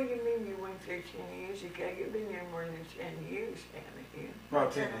 What do you mean you went there 10 years ago? You've been there more than 10 years, haven't you? Well,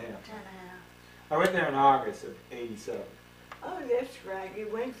 10 and a half. 10 and a half. I went there in August of '87. Oh, that's right. You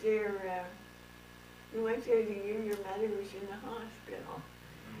went there the year your mother was in the hospital.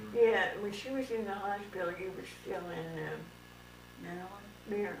 Mm-hmm. Yeah, when she was in the hospital, you were still in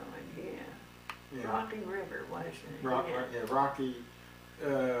Maryland, yeah. Rocky River, wasn't it? Rocky. We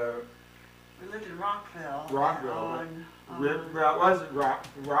lived in Rockville. Rockville. It wasn't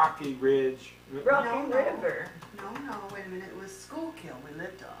Rocky Ridge. Rocky River. No, wait a minute. It was Schuylkill we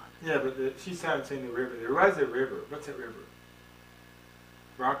lived on. Yeah, but she started saying the river. There was a river. What's that river?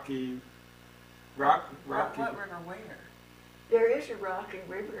 Rocky. What river where? There is a Rocky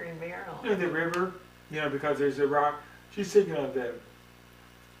River in Maryland. Yeah, the river. Because there's a rock. She's thinking of the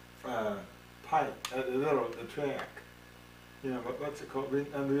pipe, the track. But what's it called? We're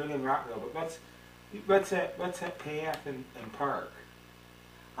in Rockville. But what's that path and park?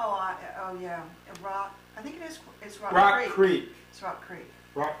 Oh yeah, I think it is. It's Rock Creek. It's Rock Creek.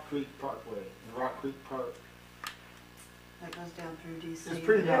 Rock Creek Parkway. The Rock Creek Park. That goes down through D.C. It's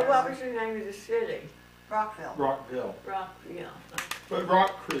pretty nice. What was the name of the city? Rockville. Rockville. Rockville. But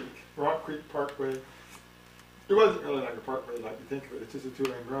Rock Creek Parkway. It wasn't really like a parkway like you think of it. It's just a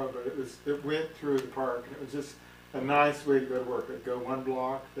 2-lane road, but it went through the park, and it was just a nice way to go to work. It'd go 1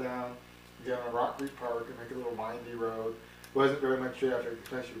 block down, get on Rock Creek Park, and make a little windy road. Wasn't very much traffic,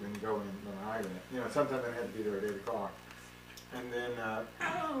 especially when you go in on the highway. Sometimes I had to be there at 8 o'clock. And then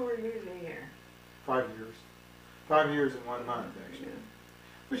how long were you there? 5 years. 5 years and 1 month, actually.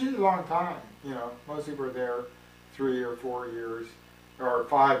 Which is a long time. Most people are there 3 or 4 years. or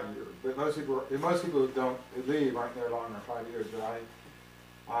 5 years. But most people who don't who leave aren't there longer than 5 years. But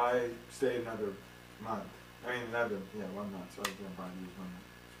I stayed another month. I mean, 1 month. So I was there 5 years, 1 month.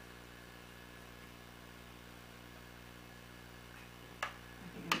 I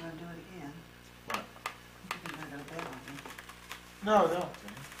think I'm going to do it again. What? I think I'm going to go to bed on me. No, don't. Oh, no, I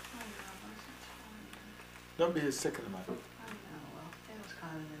wasn't tired. Don't be as sick of the month. I know, well, it was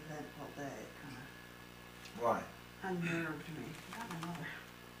kind of an eventful day. It kind of Why? unnerved me. Got my mother.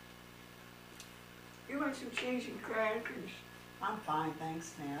 You want some cheese and crackers? I'm fine,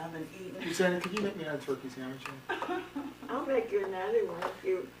 thanks, man. I've been eating. Hey, Sandy, could you make me another turkey sandwich? I'll make you another one if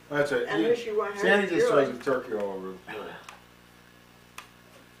you, Oh, that's right. unless you want to Sandy have just yours. throws the turkey all over the floor.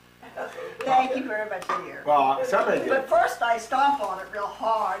 Thank you very much, dear. Well, somebody did. But first I stomp on it real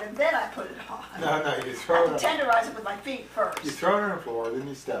hard, and then I put it on. No, you throw I it. tenderize it with my feet first. You throw it on the floor, then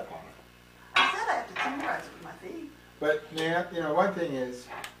you step on it. I said I have to tenderize it with my feet. But man, one thing is,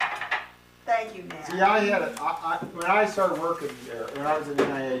 Thank you, Nan. see, I had when I started working there, when I was at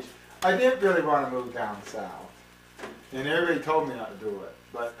NIH, I didn't really want to move down south, and everybody told me not to do it,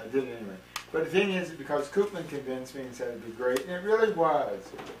 but I did it anyway. But the thing is, because Koopman convinced me and said it'd be great, and it really was.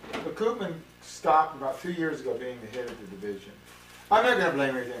 But Koopman stopped about 2 years ago being the head of the division. I'm not going to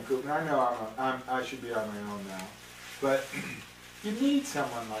blame anything on Koopman. I know I should be on my own now, but you need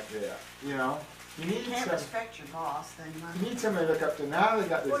someone like that, you know. You You need can't some. respect your boss, then You need somebody to look up to. Now they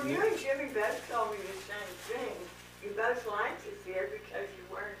got this. Well, you and Jimmy both told me the same thing. You both liked it there because you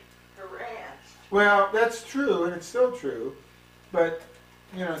weren't harassed. Well, that's true, and it's still true. But,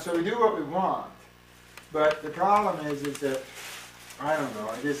 so we do what we want. But the problem is that, I don't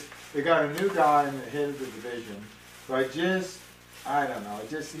know, they got a new guy in the head of the division. So I don't know,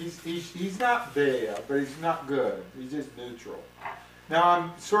 he's not bad, but he's not good. He's just neutral. Now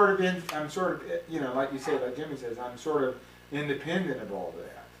I'm sort of, like you say, like Jimmy says, I'm sort of independent of all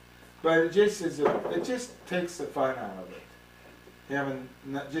that. But it just takes the fun out of it.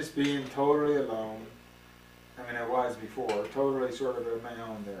 Not just being totally alone. I mean, I was before, totally sort of on my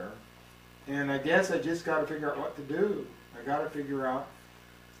own there. And I guess I just got to figure out what to do. I got to figure out,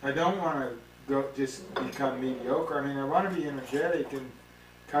 I don't want to just become mediocre. I mean, I want to be energetic and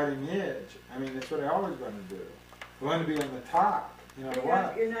cutting edge. I mean, that's what I always want to do. I want to be on the top.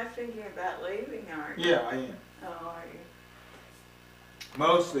 You're not thinking about leaving, are you? Yeah, I am. Oh, are you?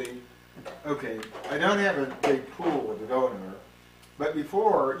 Mostly, okay, I don't have a big pool to go anywhere. But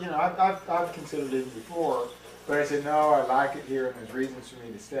before, I've considered leaving before, but I said, no, I like it here and there's reasons for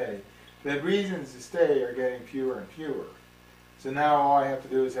me to stay. The reasons to stay are getting fewer and fewer. So now all I have to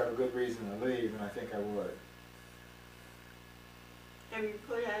do is have a good reason to leave, and I think I would. Have you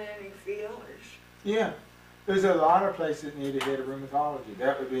put out any feelers? Yeah. There's a lot of places that need a head of rheumatology.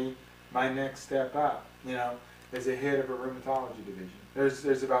 That would be my next step up, as a head of a rheumatology division.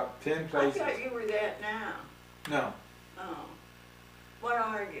 There's about 10 places. I thought you were that now. No. Oh. What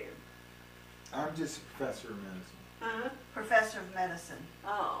are you? I'm just a professor of medicine. Huh? Professor of medicine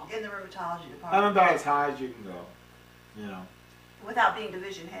Oh. in the rheumatology I'm department. about as high as you can go, Without being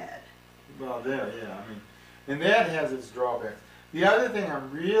division head. Well, yeah, I mean, and that has its drawbacks. The other thing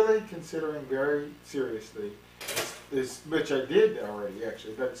I'm really considering very seriously is which I did already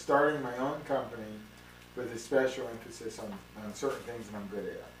actually, but starting my own company with a special emphasis on certain things that I'm good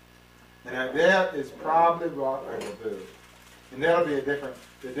at. And that is probably what I will do. And that'll be a different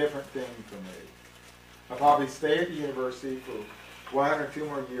thing for me. I'll probably stay at the university for 1 or 2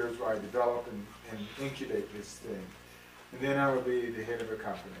 more years while I develop and incubate this thing. And then I will be the head of a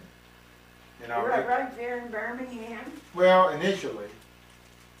company. Right there in Birmingham? Well, initially.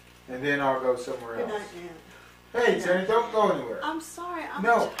 And then I'll go somewhere Good else. night, Nan. Hey, Jenny, don't go anywhere. I'm sorry, I'm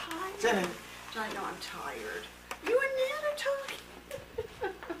No, tired. Jenny. I know I'm tired. You and Nan are talking.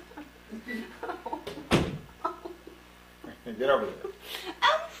 Get over there.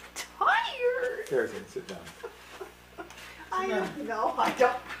 I'm tired. Here, Jenny, sit down. I don't know. I don't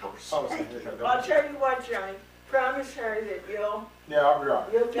know. Oh, Jenny, don't- I'll tell you what, Johnny. Promise her that you'll Yeah, I'll be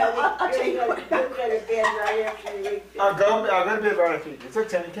right. get a bed right after you eat. I'll go to bed right after you. It's okay,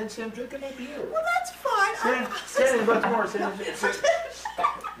 Jenny. Can't see him drinking that beer. Well, that's fine. Jenny, what's more? Sit. All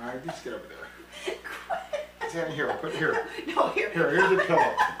right, just get over there. Jenny, here, I'll put it here. No, here. Here's your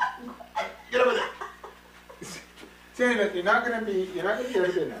pillow. Get over there. Sandy, look, you're not gonna be able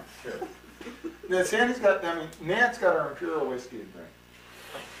to do now. Here. Now, Nat's got our Imperial whiskey to drink.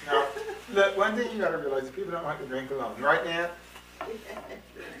 Now, look, one thing you gotta realize is people don't like to drink alone, right, Nat?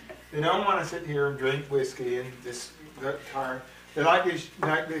 They don't want to sit here and drink whiskey and just get tired. They like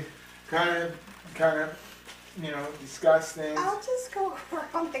to kind of discuss things. I'll just go over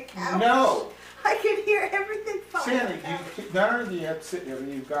on the couch. No. I can hear everything fine. Sandy, not only do you have to sit there, but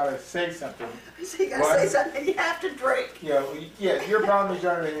you've got to say something. So you gotta say something, you have to drink. Yeah, your problem is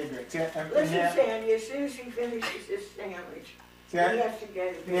you're not any drink. Listen, Sandy, as soon as he finishes his sandwich, he has to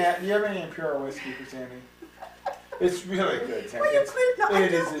go to bed. Yeah, do you have any Imperial whiskey for Sandy? It's really good, Sandy. Well, you put it,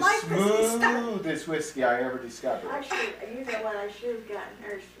 It is the smoothest whiskey I ever discovered. You know what, I should have gotten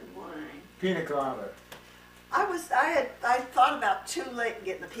hers some wine. Pina colada. I thought about too late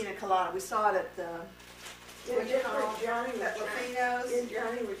getting the pina colada. We saw it at the, Johnny at Lafino's.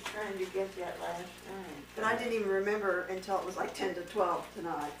 Johnny was trying to get that last night. And I didn't even remember until it was like 10 to 12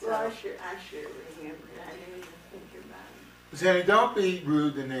 tonight. So. Well, I should remember. I didn't even think about it. Sandy, don't be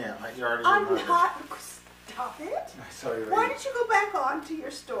rude to Nan like you already I'm remembered. not. Stop it. I saw you Why later. did you go back on to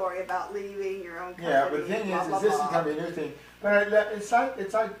your story about leaving your own company? Yeah, but the thing blah, is blah, this is blah. going to be a new thing. But it's like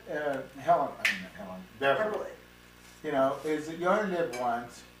Beverly. Is that you only live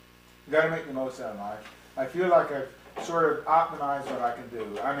once. You got to make the most out of life. I feel like I've sort of optimized what I can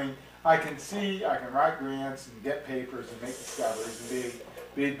do. I mean, I can write grants and get papers and make discoveries and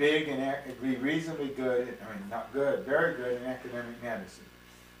be big and be reasonably good. I mean, not good, very good in academic medicine.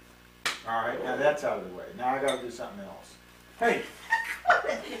 All right, now that's out of the way. Now I got to do something else. Hey.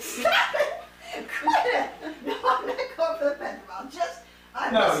 Stop it! Quit it! No, I'm not going for the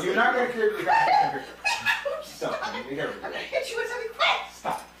bedroom. No, you're not going to create the Stop. I'm going to hit you with something. Quit!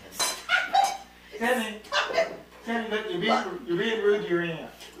 Stop. Stop it! Sandy, look, you're being rude to your aunt.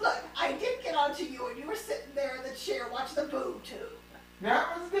 Look, I did get onto you and you were sitting there in the chair watching the boob tube.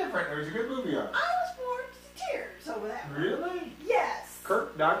 That was different. There was a good movie on it. I was bored to tears over that one. Really? Yes.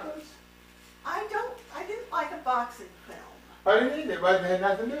 Kirk Douglas? I didn't like a boxing film. I didn't either, but it had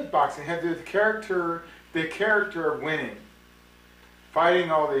nothing to do with boxing. It had to do with the character of winning, fighting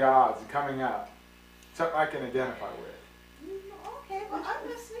all the odds and coming up. Something I can identify with. Okay, well, I'm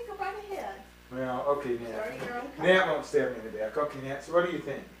listening. Go right ahead. Well, okay, Nat. Starting your own Nat won't stab me in the back. Okay, Nat, so what do you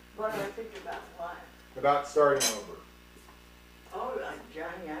think What do I think about what? about starting over? Oh,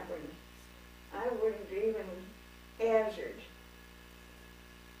 Johnny, I wouldn't even hazard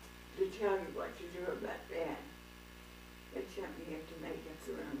to tell you what to do about that. It's something you have to make up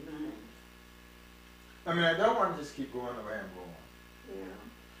your own mind. I mean, I don't want to just keep going the way I'm going. Yeah.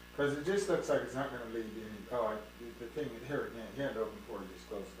 Because it just looks like it's not going to lead to any. The thing here, you had it open before you just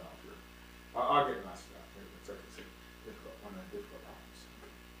closed it off here. I'll get my stuff. It's like it's one of the difficult times.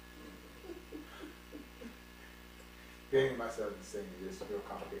 Getting myself and saying it is real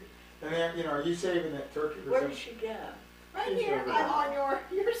complicated. And then, are you saving that turkey for Where some? did she go? Right here. I'm on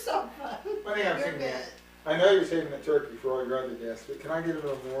your sofa. One thing I'm Your thinking, bed. I know you're saving that turkey for all your other guests, but can I get a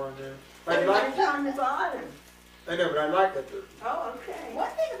little more on there? It's on the bottom. I know, but I like that turkey. Oh, okay. One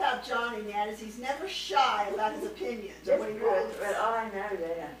thing about Johnny, Nat, is he's never shy about his opinions. That's What he good, wants. but I know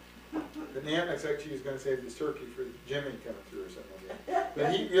that. But Nat looks like she was going to save this turkey for Jimmy coming through or something like that.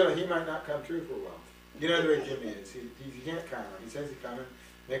 But he might not come through for a while. You know the way Jimmy is. He can't count on. He says he's coming.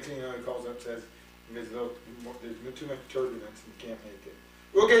 Next thing you know, he calls up and says, there's too much turbulence and you can't make it.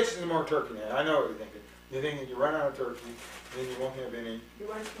 We'll get you some more turkey, Nat. I know what you're thinking. You're thinking you run out of turkey, and then you won't have any. You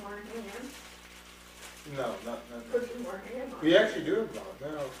want some more ham? No, not. Put some more ham on. We actually do have a lot. No,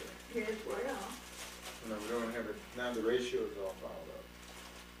 okay. Yes, well. No, we don't have it. Now the ratio is all fouled up.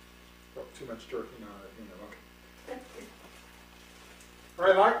 Oh, too much turkey, no, okay.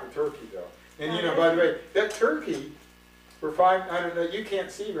 I like the turkey though. And by the way, that turkey, for I don't know, you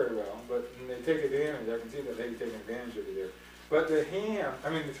can't see very well, but when they take advantage, I can see that they're taking advantage of it there. But the ham,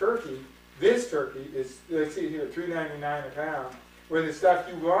 the turkey, this turkey is, let's see here, $3.99 a pound, where the stuff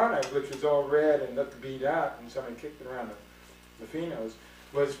you wanted, which was all red and looked beat up, and somebody kicked it around the Finos,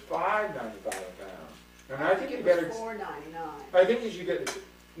 was $5.95 a pound. And I think you better. $4.99. I think you should get the.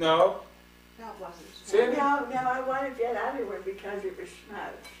 No. No, it wasn't. Sandy? No, I wanted that other one because it was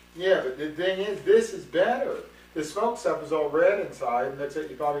smoked. Yeah, but the thing is, this is better. The smoked stuff is all red inside, and that's it.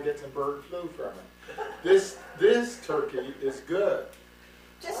 You probably get some bird flu from it. This turkey is good.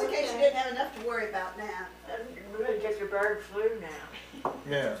 Just in case you didn't have enough to worry about now. We're going to get the bird flu now.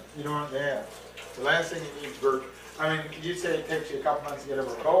 Yeah, you don't want that. The last thing you need is bird. You say it takes you a couple months to get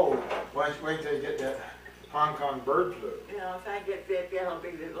over a cold. Why don't you wait till you get that Hong Kong bird flu? If I get bit, that'll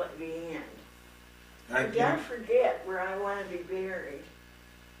be the end. And You don't forget where I want to be buried.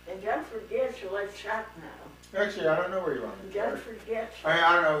 And don't forget to let Chuck know. Actually, I don't know where you want to be. Don't forget.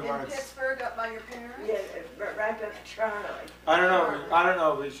 I don't know. If you In want to, Pittsburgh, up by your parents? Yeah, right up to Charlie. I don't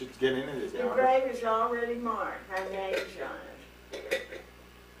know if we should get into this The now. grave is already marked. My name's on it.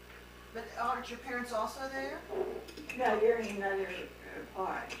 But aren't your parents also there? No, you're in another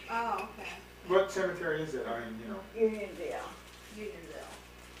part. Oh, okay. What cemetery is it? I mean, you know. Uniondale. Uniondale.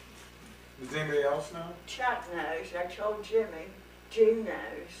 Does anybody else know? Chuck knows. I told Jimmy. Jim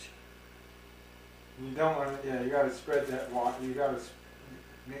knows. You don't want to, yeah, you got to spread that water. You got to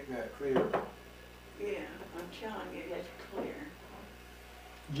make that clear. Yeah, I'm telling you, that's clear.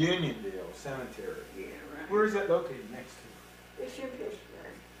 Uniondale Cemetery. Yeah, right. Where is that located next to? It's in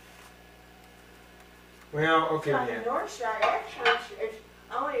Pittsburgh. Well, okay, It's on yeah. the north side. Actually, it's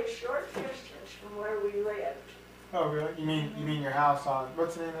only a short distance from where we lived. Oh, really? You mean your house on,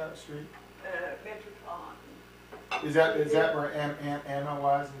 what's the name of that street? Metropolitan. Is that where Emma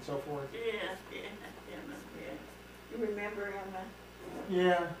was and so forth? Yeah, Emma, yeah. You remember Emma?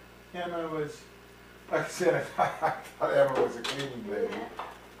 Yeah, Emma was, like I said, I thought Emma was a cleaning lady.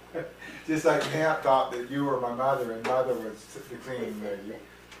 Yeah. Just like Nat thought that you were my mother and mother was the cleaning lady,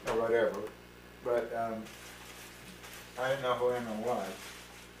 or whatever. But I didn't know who Emma was.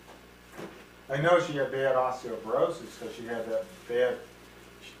 I know she had bad osteoporosis because she had that bad,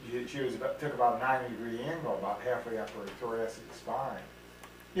 she was took about a 90-degree angle about halfway up her thoracic spine.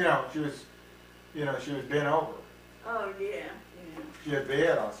 You know, she was bent over. Oh, yeah, yeah. She had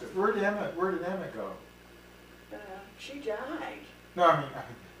bad osteoporosis. Where did Emma go? She died. No, I mean,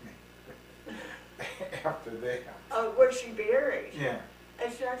 after that. Oh, was she buried? Yeah.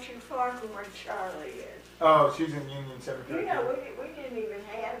 It's not too far from where Charlie is. Oh, she's in Union Cemetery. You know, we didn't even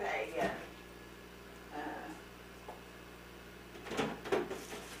have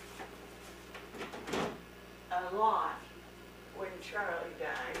a lot when Charlie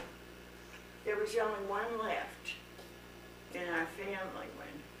died. There was only one left in our family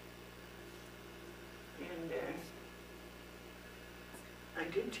and I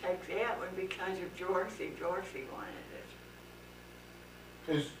did take that one because of Dorothy. Dorothy wanted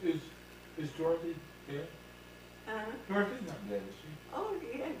it. Is Dorothy dead? Dorothy's not dead, is she? Oh,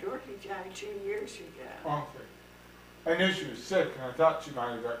 yeah, Dorothy died 2 years ago. Oh, okay. I knew she was sick, and I thought she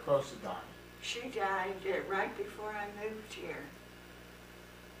might have got close to dying. She died right before I moved here.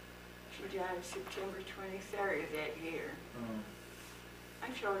 She died September 23rd of that year. I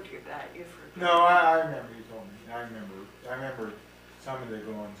told you about it, you forgot. No, I remember you told me. I remember some of the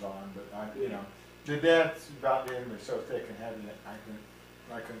goings on, but you know, the deaths about the end were so thick and heavy that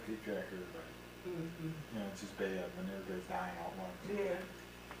I couldn't keep track of everybody. You know, it's just bad when everybody's dying all at once. Yeah.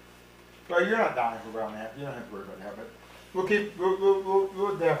 Well, you're not dying for around that. You don't have to worry about that. But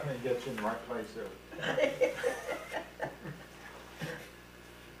we'll definitely get you in the right place there.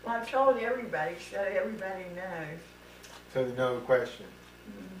 Well, I've told everybody, so everybody knows. So they know the question.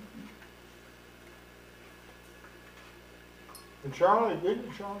 And Charlie, when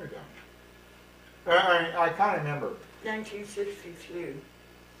did Charlie die? I kind of remember. 1962.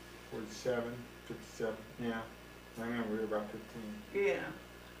 47, 57, yeah. I remember we were about 15. Yeah.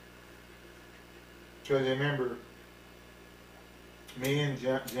 So they remember me and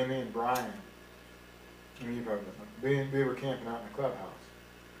Jimmy and Brian, and you probably don't know, we were camping out in the clubhouse.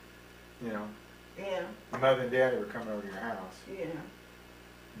 You know, Yeah. Mother and Daddy were coming over to your house, Yeah.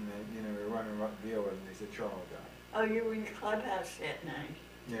 and they, you know, we were wondering what the deal was, and they said Charlie died. Oh, you were in the clubhouse that night.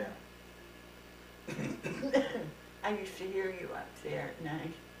 Yeah. I used to hear you up there at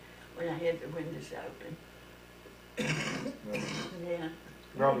night when I had the windows open. Well, Yeah.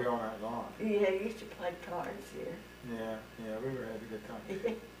 probably all night long. Yeah, I used to play cards there. Yeah, we were having a good time.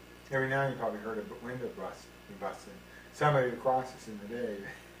 Every now and then you probably heard a window busting. Somebody would cross us in the day.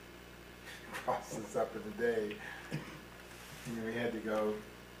 Cross us up in the day. And we had to go.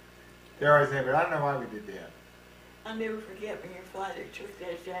 They're always there, but I don't know why we did that. I'll never forget when your father took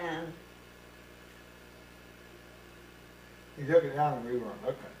that down. He took it down and we weren't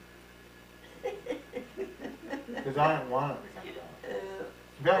looking. Because I didn't want it to come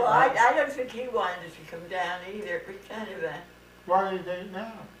down. Well, I don't think he wanted it to come down either. It was kind of a... Why do you think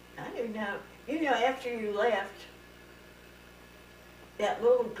now? I don't know. You know, after you left, that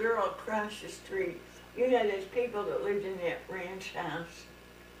little girl across the street, you know, there's people that lived in that ranch house.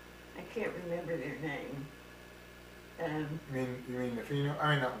 I can't remember their name. You mean the funeral?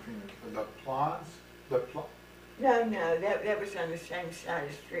 I mean, not the funeral, the Plaza? No, that was on the same side of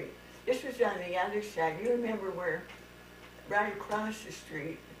the street. This was on the other side. You remember where, right across the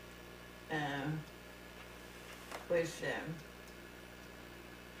street, was,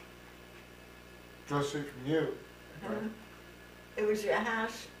 Across the street from you. Right? It was a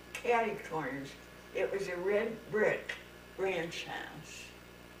house, catty corners. It was a red brick ranch house.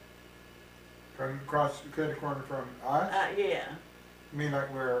 From across the corner from us? Yeah. You mean like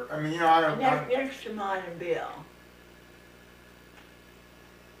where, I mean, you know, I don't know. Next to mine and Bill.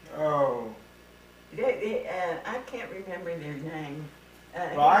 Oh. I can't remember their name.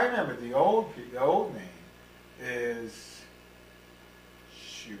 Well, I remember the old name is,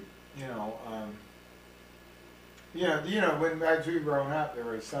 shoot, when as we were growing up, there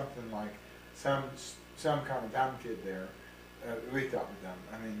was something like some kind of dumb kid there. We thought was dumb.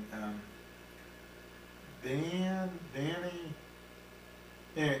 I mean, Danny,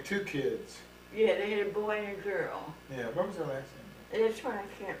 yeah, 2 kids. Yeah, they had a boy and a girl. Yeah, what was their last name? That's what I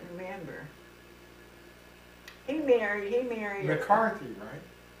can't remember. He married McCarthy, right?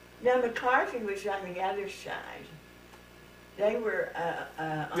 No, McCarthy was on the other side. They were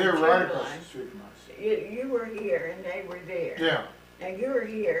on They were right across Timberline. the street from us. You were here and they were there. Yeah. Now you were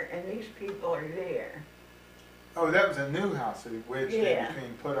here and these people are there. Oh, that was a new house that wedged in Yeah.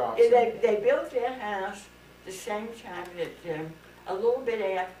 between put-offs. They built that house the same time that, a little bit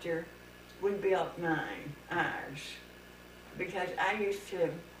after we built ours. Because I used to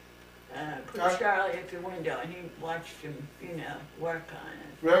put Charlie at the window and he watched him, work on it.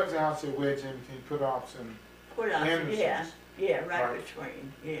 Well, that was the house that wedged in between put-offs and Put on, Andersons. yeah, right Right.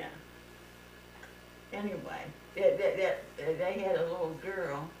 between, yeah. Anyway, they had a little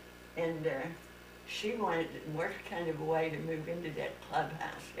girl, and she wanted work kind of a way to move into that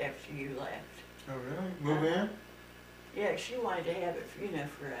clubhouse after you left. Oh, really? Move in? Yeah, she wanted to have it, for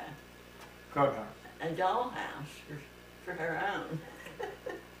Clubhouse. a dollhouse for her own.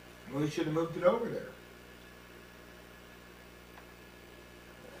 Well, you should have moved it over there.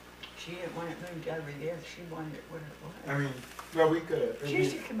 She didn't want it moved over there. She wanted it where it was. I mean, well, we could have. She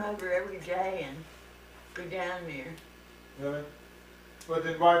used to come over every day and go down there. Really? Well,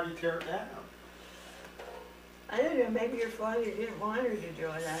 then why did you tear it down? I don't know. Maybe your father didn't want her to do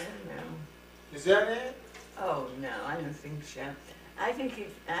it. I don't know. Is that it? Oh no, I don't think so. I think he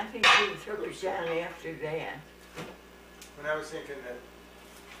took it down after that. When I was thinking that,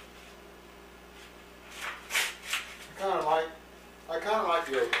 I kind of like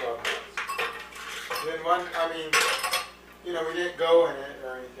the old clubhouse. Then we didn't go in it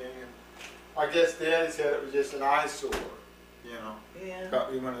or anything. And I guess Daddy said it was just an eyesore, Yeah.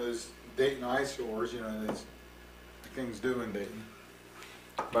 Probably one of those Dayton eyesores, those things do in Dayton.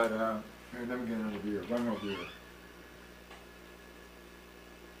 But, let me get another beer. One more beer.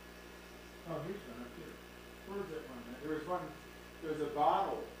 Oh, here's one up here. Where's that one? There was a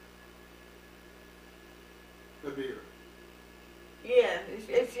bottle of beer. Yeah,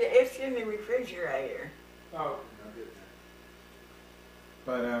 it's in the refrigerator. Oh, I'll get that.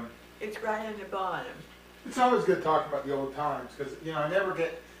 But, It's right on the bottom. it's always good talking about the old times, because, I never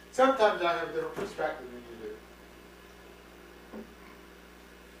get, sometimes I have a different perspective than you do.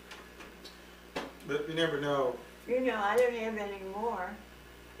 But you never know. I don't have any more.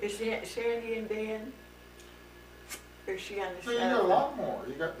 Is Sandy in bed? Or is she on the So you sofa? got a lot more.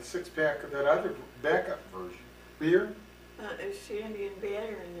 You got the 6-pack of that other backup version. Beer? Is Sandy in bed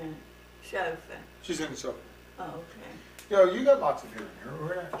or in the sofa? She's in the sofa. Oh, okay. You got lots of beer in there.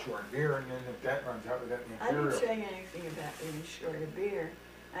 We're not short of beer, and then if that runs out, we got the I didn't Imperial. say anything about being short of beer.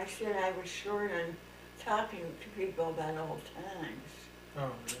 I said I was short on talking to people about old times.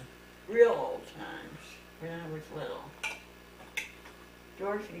 Oh, really? Real old times, when I was little.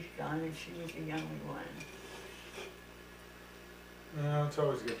 Dorothy's gone and she was the only one. No, it's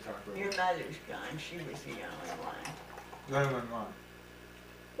always good to talk about Your it. mother's gone, she was the only one. The only one won.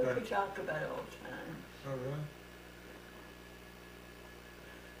 We Right. could talk about old times. Oh, really?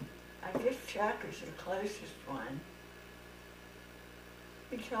 I guess Chuck is the closest one.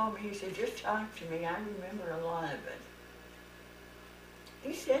 He told me, he said, just talk to me, I remember a lot of it.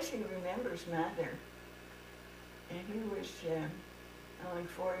 He says he remembers Mother. And he was only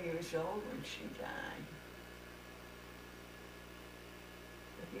 4 years old when she died.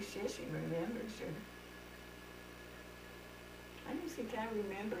 But he says he remembers her. I don't think I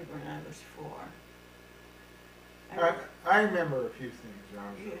remembered when I was 4. I remember a few things when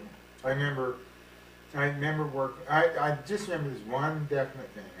I was Yeah. I remember work. I just remember this one definite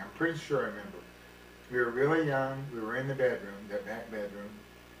thing. I'm pretty sure I remember. We were really young. We were in the bedroom, that back bedroom.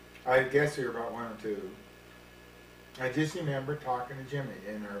 I guess we were about 1 or 2. I just remember talking to Jimmy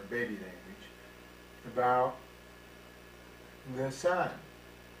in our baby language about the sun.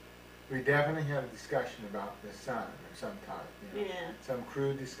 We definitely had a discussion about the sun of some type. Yeah. Some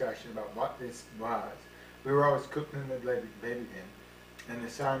crude discussion about what this was. We were always cooking in the baby bin, and the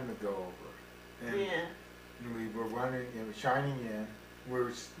sun would go over. And Yeah. and we were running, it was shining in. Well,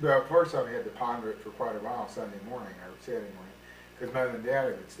 first off, we had to ponder it for quite a while Sunday morning or Saturday morning, because Mother and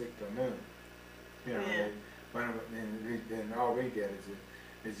Daddy would sleep till noon. Yeah. And all we did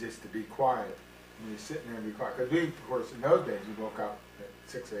is just to be quiet. And just sitting there and be quiet. Because we, of course, in those days, we woke up at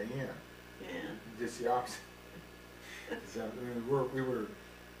 6 a.m. Yeah. Just the opposite. So, we were,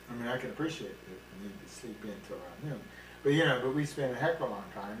 I mean, I can appreciate the need to sleep in till around noon. But, you know, but we spent a heck of a long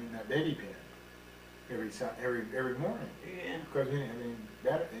time in that baby pen every morning. Yeah. Because we didn't have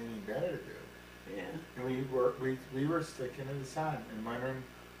anything better to do. Yeah. And we were sticking to the sun and wondering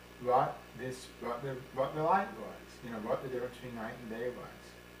what the light was, you know, what the difference between night and day was.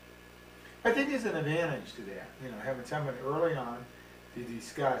 I think there's an advantage to that, you know, having someone early on to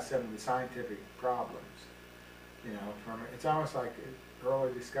discuss some of the scientific problems. You know, it's almost like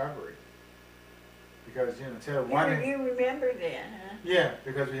early discovery. Because, you know, instead of one... You remember that, huh? Yeah,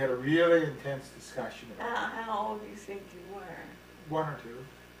 because we had a really intense discussion about it. How old do you think you were? 1 or 2.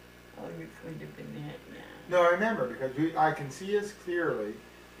 Oh, you couldn't have been that now. No, I remember, because I can see us clearly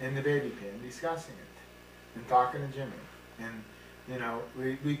in the baby pen discussing it and talking to Jimmy. And, you know,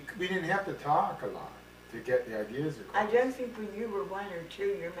 we didn't have to talk a lot to get the ideas across. I don't think when you were 1 or 2,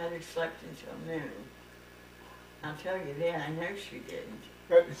 your mother slept until noon. I'll tell you that. I know she didn't.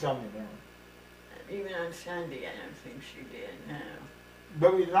 But Sunday morning. Even on Sunday, I don't think she did, no.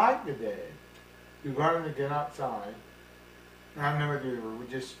 But we liked the day. We wanted to get outside. I don't know whether we were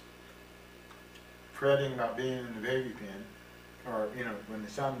just fretting about being in the baby pen, or, you know, when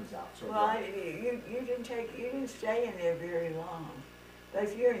the sun was out. So well, you didn't stay in there very long.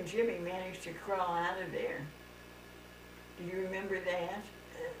 Both you and Jimmy managed to crawl out of there. Do you remember that?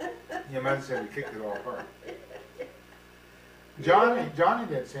 Your mother said we kicked it all apart. Johnny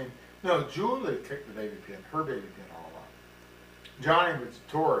did the same. No, Julie kicked the baby pen, her baby pen all up. Johnny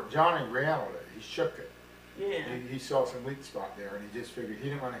tore it. Johnny rattled it. He shook it. Yeah. He saw some weak spot there, and he just figured he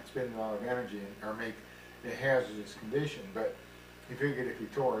didn't want to expend a lot of energy or make a hazardous condition, but he figured if he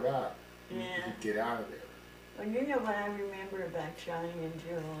tore it up, he'd get out of there. Well, you know what I remember about Johnny and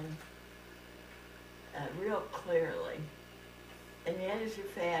Julie? Real clearly. And that is the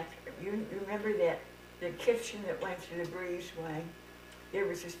fact, you remember that the kitchen that went to the breezeway? There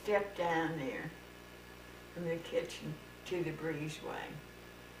was a step down there from the kitchen to the breezeway.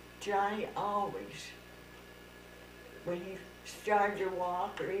 Johnny always, when he started to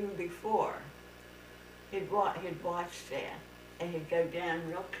walk, or even before, he'd watch that, and he'd go down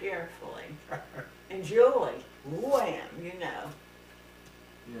real carefully. And Julie, wham, you know.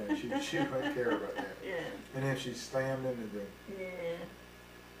 Yeah, she wouldn't care about that. Yeah. And if she slammed into the... Yeah.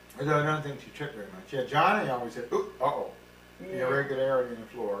 Although I don't think she tripped very much. Yeah, Johnny always said, ooh, uh-oh. Yeah. Irregularity in the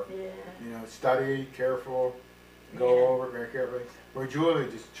floor. Yeah. You know, study, careful, go over it very carefully. Where Julie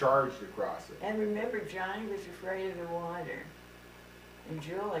just charged across it. And remember, Johnny was afraid of the water, and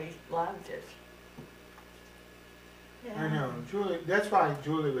Julie loved it. Yeah. I know, Julie. That's why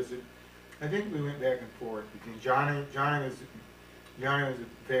Julie was. I think we went back and forth between Johnny. Johnny was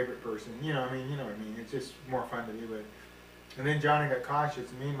a favorite person. You know, I mean, it's just more fun to be with. And then Johnny got cautious.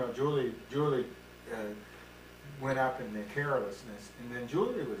 And meanwhile, Julie went up in the carelessness. And then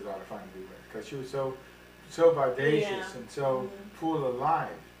Julie was a lot of fun to be with because she was so vivacious and so full of life,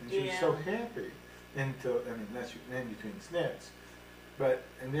 and she was so happy that's in between snits. But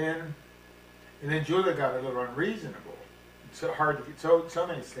and then Julia got a little unreasonable. So hard to get so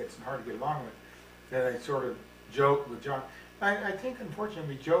many snits and hard to get along with that I sort of joked with John. I think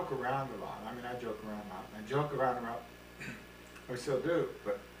unfortunately we joke around a lot. I mean, I joke around a lot. I joke around about I still do,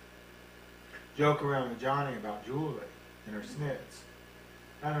 but joke around with Johnny about Julie and her snits.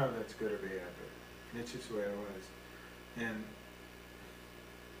 I don't know if that's good or bad, but it's just the way it was. And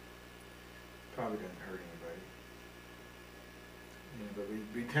probably doesn't hurt anybody. You know, but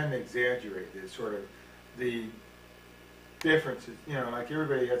we tend to exaggerate this sort of the differences. You know, like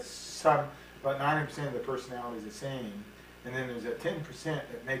everybody has about 90% of the personality is the same, and then there's that 10%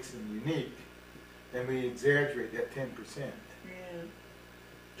 that makes them unique, and we exaggerate that 10%. Yeah.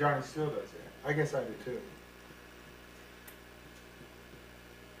 Johnny still does that. I guess I do too.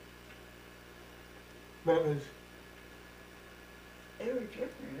 But it was... They were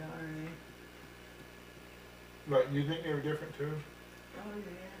different, aren't they? But you think they were different too? Oh,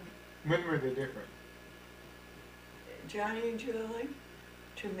 yeah. When were they different? Johnny and Julie?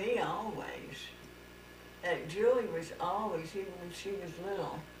 To me, always. Julie was always, even when she was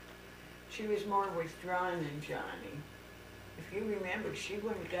little, she was more withdrawn than Johnny. If you remember, she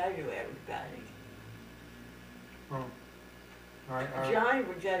wouldn't go to everybody. Oh. Johnny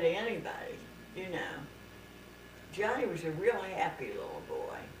would go to anybody, you know. Johnny was a real happy little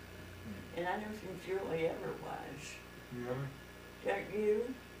boy. And I don't think Julie ever was. Yeah. Don't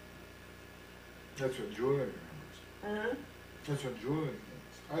you? That's what Julie remembers. Huh? That's what Julie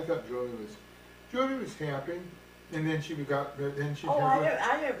thinks. I thought Julie was happy, and then she got, then she. Oh,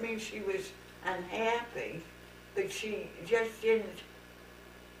 I don't mean she was unhappy, but she just didn't.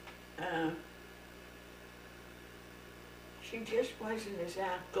 she just wasn't as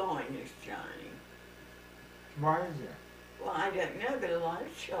outgoing as Johnny. Why is that? Well, I don't know, but a lot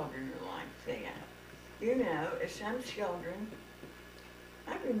of children are like that. You know, some children,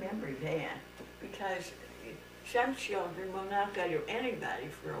 I remember that, because some children will not go to anybody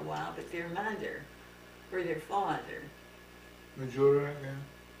for a while but their mother or their father. Would you right now?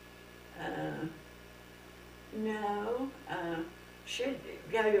 No, she'd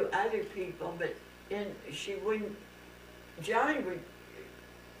go to other people, but she wouldn't. Johnny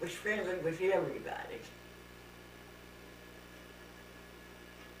was friendly with everybody.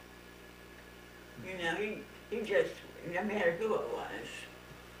 You know, he just, no matter who it was.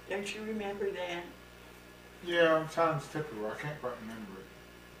 Don't you remember that? Yeah, it sounds typical. I can't quite remember it.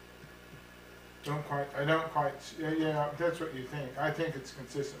 I don't quite, yeah, that's what you think. I think it's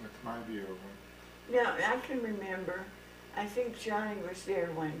consistent with my view of him. No, I can remember. I think Johnny was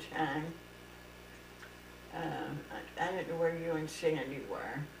there one time. I don't know where you and Sandy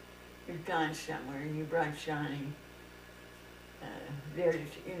were. You'd gone somewhere and you brought Johnny there to,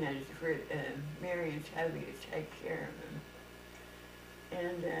 for Mary and Toby to take care of him.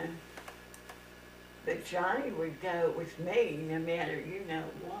 And, but Johnny would go with me no matter you know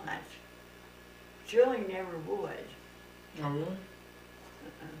what. Julie never would. Oh, really?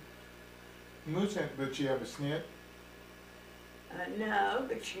 Moose, but she have a snit? No,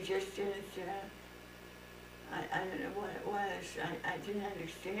 but she just didn't, I don't know what it was. I didn't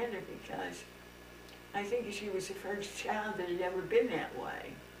understand her because I think she was the first child that had ever been that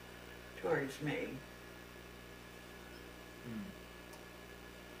way towards me.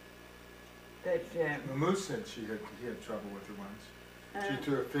 But, well, Moose said he had trouble with her once. She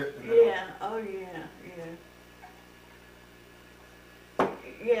threw a fit in the yeah, oh yeah, yeah.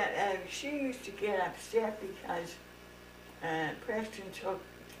 Yeah, she used to get upset because Preston took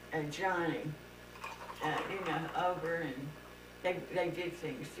Johnny, over and they did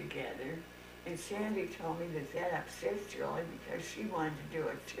things together. And Sandy told me that upset Julie because she wanted to do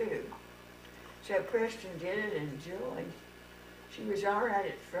it too. So Preston did it, and Julie, she was all right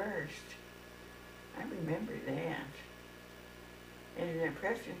at first. I remember that. And then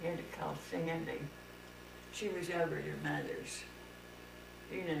Preston had to call Sandy. She was over at her mother's,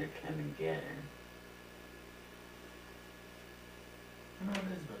 to come and get her. I know it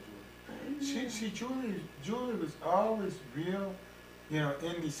is about Julie. Julie was always real,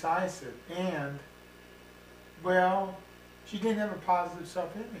 indecisive, and, well, she didn't have a positive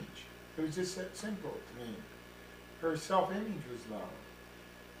self-image. It was just that simple to me. Her self-image was low.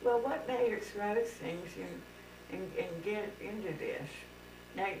 Well, what made her throw things and get into this?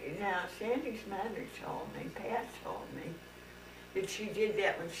 Now, Sandy's mother told me, Pat told me, that she did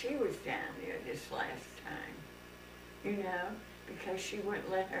that when she was down there this last time, because she wouldn't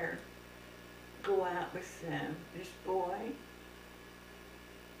let her go out with this boy.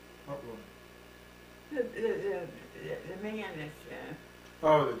 What boy? The man that...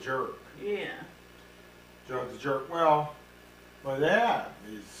 oh, the jerk. Yeah. Joe the jerk. Well, that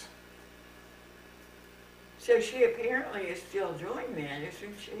is... So she apparently is still doing that,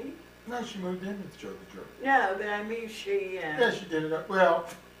 isn't she? No, she moved in with Joe the jerk. No, but I mean she... yeah, she did it. Well,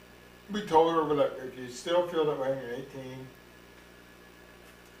 we told her, look, if you still feel that way when you're 18,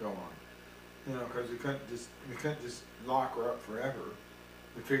 go on. Because we couldn't just lock her up forever.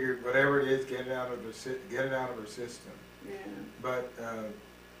 We figured whatever it is, get it out of her system. Yeah. But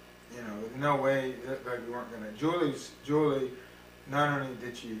no way that we weren't going to. Julie, not only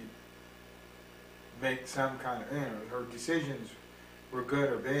did she make some kind of, her decisions were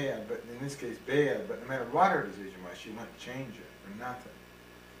good or bad, but in this case bad, but no matter what her decision was, she wouldn't change it or nothing.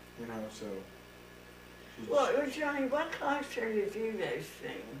 So. Well, Johnny, what caused her to do those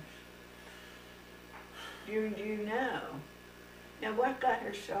things? Do you know? Now, what got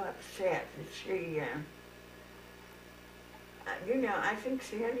her so upset that she, I think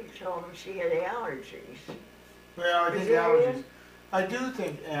Sandy told me she had allergies. Well, I think allergies. I do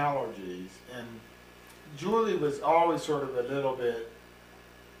think allergies, and Julie was always sort of a little bit,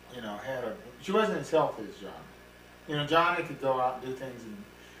 she wasn't as healthy as Johnny. Johnny could go out and do things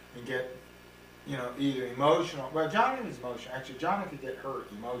and get, either emotional. Well, Johnny was emotional. Actually, Johnny could get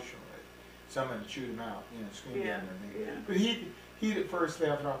hurt emotionally. Someone would shoot him out, scream at him and everything. Yeah. But he'd at first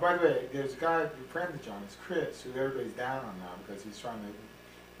laugh it off. By the way, there's a guy, a friend of Johnny's, Chris, who everybody's down on now because he's trying to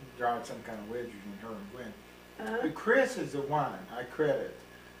drive some kind of wedge between her and Gwen. But Chris is the one I credit.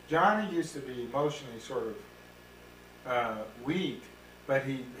 Johnny used to be emotionally sort of weak, but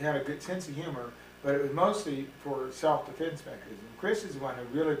he had a good sense of humor, but it was mostly for self-defense mechanism. Chris is the one who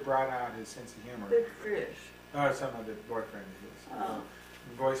really brought out his sense of humor. Who's Chris? Some other boyfriend of his.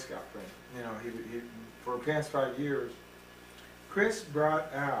 Boy Scout friend. He for the past 5 years, Chris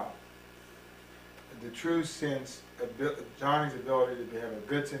brought out the true sense of Johnny's ability to have a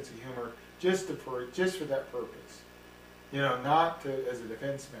good sense of humor just for that purpose. You know, not as a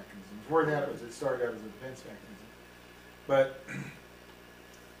defense mechanism. Before that, it started out as a defense mechanism. But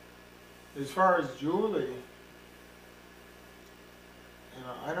as far as Julie, you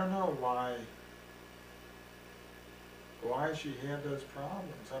know, I don't know why she had those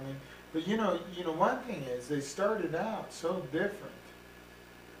problems. I mean, but you know, one thing is they started out so different.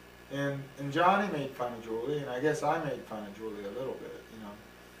 And Johnny made fun of Julie, and I guess I made fun of Julie a little bit, you know.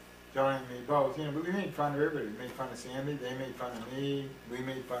 Johnny and me both, you know, but we made fun of everybody. We made fun of Sandy, they made fun of me, we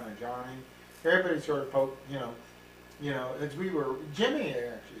made fun of Johnny. Everybody sort of poked, you know, as we were, Jimmy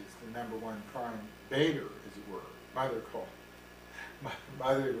actually is the #1 crime baiter, as it were. Mother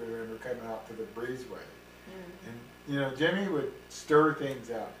would remember coming out to the breezeway. And, you know, Jimmy would stir things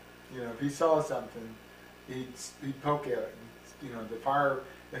up. You know, if he saw something, he'd poke at it. And, you know, the fire,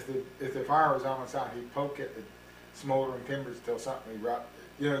 if the fire was almost out, he'd poke at the smoldering timbers till something erupted.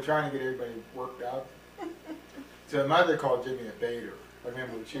 You know, trying to get everybody worked up. So Mother called Jimmy a baiter. I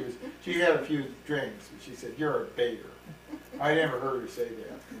remember she had a few drinks, and she said, "You're a baiter." I never heard her say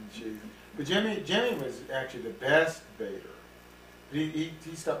that. But Jimmy was actually the best baiter. He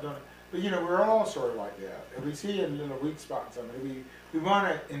stopped doing it. But you know, we're all sort of like that. If we see a little weak spot in somebody, we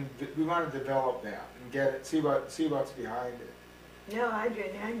want to develop that and get it, see what's behind it. No, I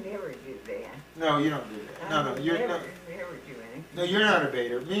didn't. I never do that. No, you don't do that. No, you're never, not. Never do anything. No, you're not a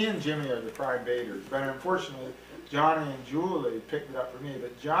baiter. Me and Jimmy are the prime baiters. But unfortunately, Johnny and Julie picked it up for me.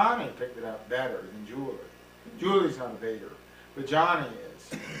 But Johnny picked it up better than Julie. Julie's not a baiter, but Johnny is.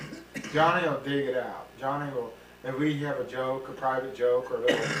 Johnny will dig it out. Johnny will, if we have a joke, a private joke, or a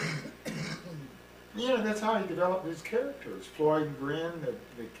little. You know, that's how he developed his characters. Floyd and Grin,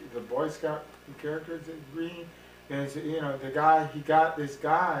 the Boy Scout characters that Green. And it's, you know, he got this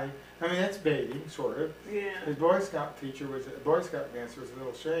guy, I mean, that's baiting, sort of. Yeah. His Boy Scout Boy Scout dancer was a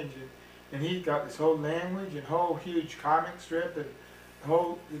little strange, and he got this whole language and whole huge comic strip and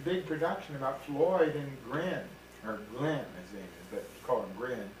the big production about Floyd and Grin, or Glenn, his name is, but you call him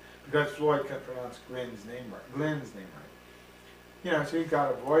Grin, because Floyd couldn't pronounce Glenn's name right. You know, so he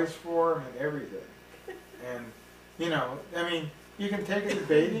got a voice for him and everything. And, you know, I mean, you can take it as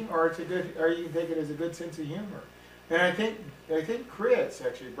baiting, or you can take it as a good sense of humor. And I think Chris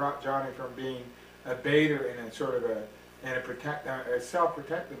actually brought Johnny from being a baiter in a sort of a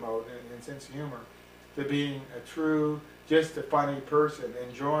self-protective mode and sense of humor to being a true, just a funny person,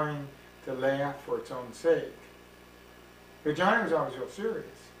 enjoying to laugh for its own sake. But Johnny was always real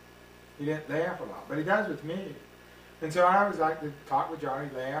serious. He didn't laugh a lot, but he does with me. And so I always like to talk with Johnny,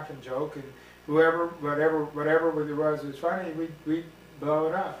 laugh and joke, and whatever it was funny, we'd blow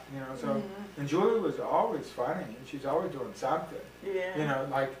it up, you know. So, and Julie was always funny, and she's always doing something. Yeah. You know,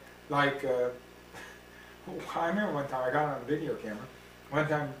 like I remember one time I got on a video camera. One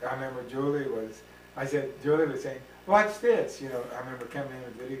time I remember Julie was saying, "Watch this," you know. I remember coming in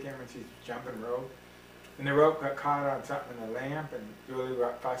with the video camera and she's jumping rope, and the rope got caught on something in the lamp, and Julie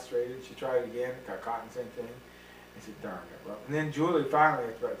got frustrated. She tried it again, got caught in the same thing. I said, "Darn that rope." And then Julie finally,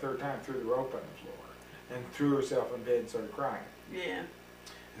 after about the third time, threw the rope on the floor and threw herself in bed and started crying. Yeah.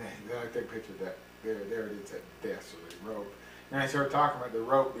 And then I take a picture of that. There it is, that dastardly rope. And I started talking about the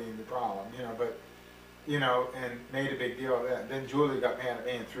rope being the problem, you know, but, you know, and made a big deal of that. Then Julie got mad at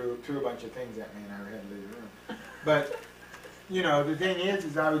me and threw a bunch of things at me, and I had to leave the room. But, you know, the thing is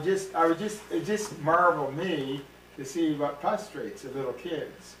it just marveled me to see what frustrates the little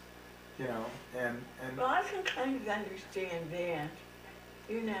kids, you know, and. Well, I sometimes understand that.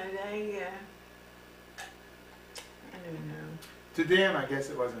 You know, they, I don't know. To them, I guess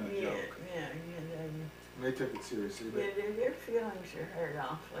it wasn't a joke. Yeah, They took it seriously. But, their feelings are hurt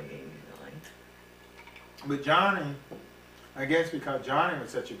awfully easily. But Johnny, I guess because Johnny was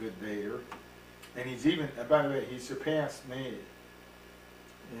such a good baiter, and he's even, by the way, he surpassed me.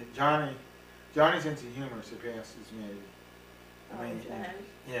 Johnny's sense of humor surpasses me. I mean,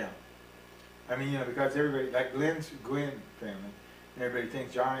 yeah. I mean, you know, because everybody, like Gwen family, everybody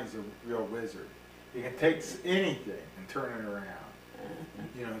thinks Johnny's a real wizard. He can take anything and turn it around.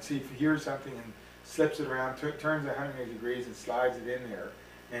 You know, see if he hears something and slips it around, turns 180 degrees and slides it in there,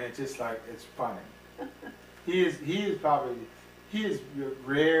 and it's just like, it's funny. He is a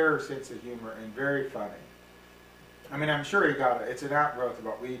rare sense of humor and very funny. I mean, I'm sure he got it. It's an outgrowth of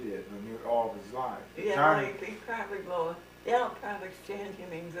what we did all of his life. Yeah, Johnny, they'll probably stand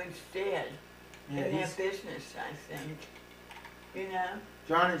him in good stead in their business, I think. You know?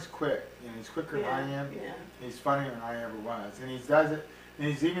 Johnny's quick. You know, he's quicker than I am. Yeah. He's funnier than I ever was. And he does it, and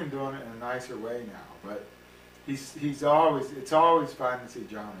he's even doing it in a nicer way now. But, He's always, it's always fun to see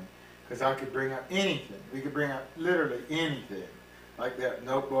Johnny, because I could bring up anything. We could bring up literally anything, like that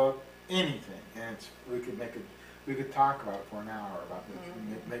notebook, anything, and we could talk about it for an hour about this,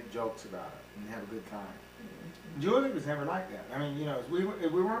 and make jokes about it, and have a good time. Julie was never like that. I mean, you know, we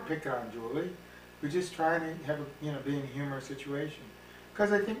weren't picking on Julie. We're just trying to have a, you know, be in a humorous situation,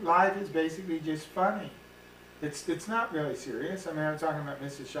 because I think life is basically just funny. It's not really serious. I mean, I'm talking about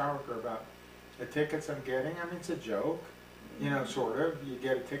Mrs. Schauweker about the tickets I'm getting. I mean, it's a joke, you know, sort of. You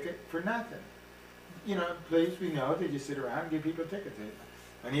get a ticket for nothing. You know, police, we know, they just sit around and give people tickets.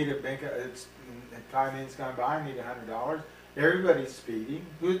 I need to make it's 5 minutes gone by, I need $100. Everybody's speeding.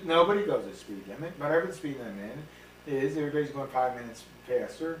 Nobody goes a speed limit. Whatever the speed limit is, everybody's going 5 minutes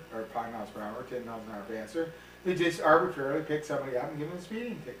faster, or 5 miles per hour, 10 miles an hour faster. They just arbitrarily pick somebody up and give them a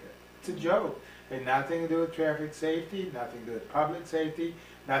speeding ticket. It's a joke. It had nothing to do with traffic safety, nothing to do with public safety,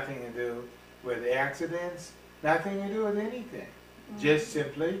 nothing to do with accidents, nothing to do with anything. Just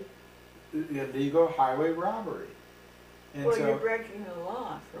simply illegal highway robbery. And well, so, you're breaking the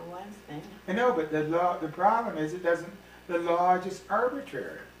law, for one thing. I know, but the problem is the law is just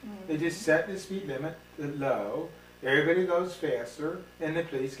arbitrary. They just set the speed limit low, everybody goes faster, and the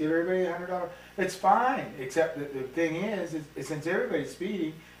police give everybody $100. It's fine, except that the thing is since everybody's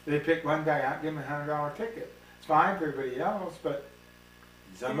speeding, they pick one guy out and give him a $100 ticket. It's fine for everybody else, but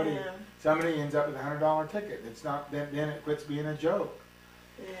somebody ends up with a $100 ticket. It's not, then it quits being a joke.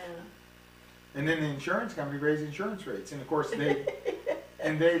 Yeah. And then the insurance company raises insurance rates, and of course they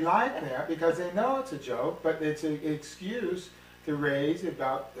like that because they know it's a joke, but it's an excuse to raise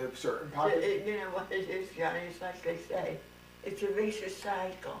about a certain population. You know what it is, Johnny? It's like they say, it's a vicious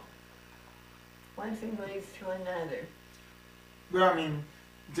cycle. One thing leads to another. Well, I mean,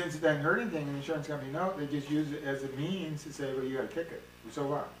 since it doesn't hurt anything, and the insurance company knows, they just use it as a means to say, well, you got a ticket. So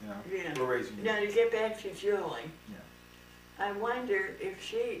what? You know, we're raising you. Now, to get back to Julie, I wonder if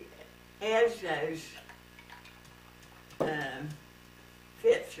she has those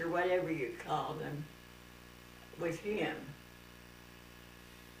fits, or whatever you call them, with him.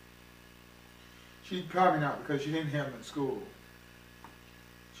 She probably not, because she didn't have them at school.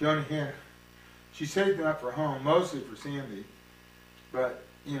 She saved them up for home, mostly for Sandy. But,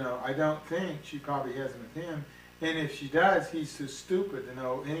 you know, I don't think she probably has them with him. And if she does, he's too stupid to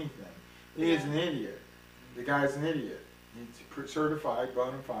know anything. He is an idiot. The guy's an idiot. He's certified,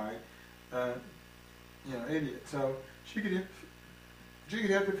 bona fide, you know, idiot. So she could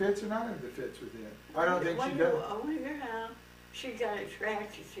have the fits or not have the fits with him. I don't think she does. I wonder how she got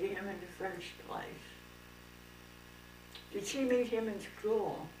attracted to him in the first place. Did she meet him in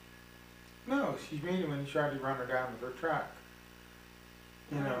school? No, she met him when he tried to run her down with her truck.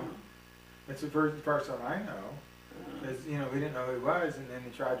 You know, that's the first person I know. Is, you know, we didn't know who he was, and then he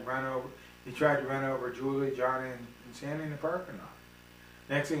tried to run over Julie, Johnny, and Sandy in the parking lot.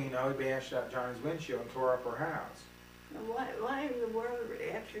 Next thing you know, he bashed out Johnny's windshield and tore up her house. Why in the world,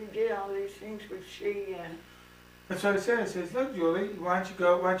 after he did all these things, was she? That's what I said. I says, look, Julie, why don't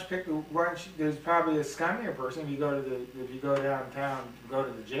you there's probably a scummier person. If you go downtown, go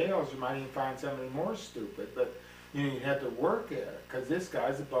to the jails, you might even find somebody more stupid. But you know, you have to work at it, because this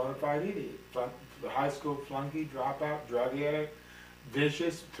guy's a bona fide idiot. The high school flunky, dropout, drug addict,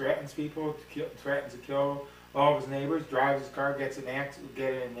 vicious, threatens people, threatens to kill all of his neighbors, drives his car, get in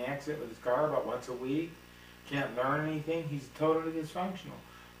an accident with his car about once a week, can't learn anything. He's totally dysfunctional.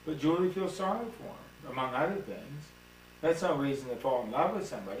 But Julie feels sorry for him, among other things. That's no reason to fall in love with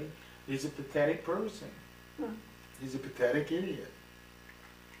somebody. He's a pathetic person. He's a pathetic idiot.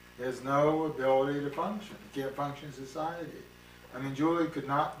 He has no ability to function. He can't function in society. I mean, Julie could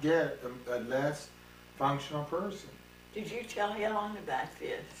not get a less functional person. Did you tell Helen about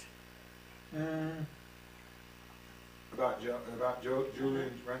this? About Julie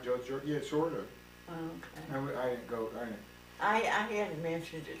and Joe's, yeah, sort of. Okay. I didn't go. I hadn't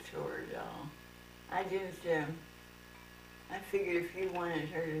mentioned it to her at all. I didn't. I figured if you wanted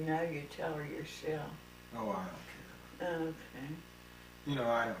her to know, you'd tell her yourself. Oh, I don't care. Okay. You know,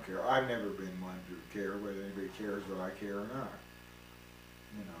 I don't care. I've never been one to care whether anybody cares what I care or not.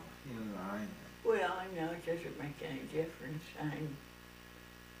 You know I am. Well, I know it doesn't make any difference.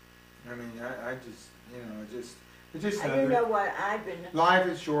 I mean, I just, you know, it's just. You know what I've been. Life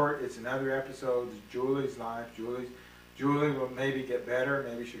is short. It's another episode. It's Julie's life. Julie will maybe get better.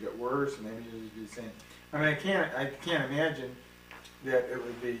 Maybe she'll get worse. Maybe she'll just be the same. I mean, I can't imagine that it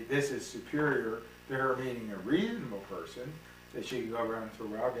would be. This is superior to her meeting a reasonable person that she could go around for a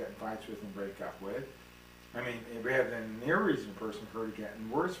while, get in fights with and break up with. I mean, rather than an irreasonable person for her to get in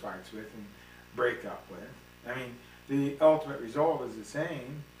worse fights with and break up with. I mean, the ultimate result is the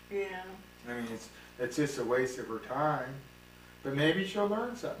same. Yeah. I mean, it's just a waste of her time. But maybe she'll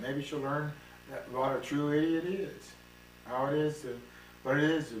learn something. Maybe she'll learn what a true idiot is. How it is to, what it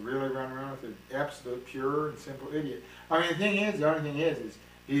is to really run around with an absolute pure and simple idiot. I mean, the only thing is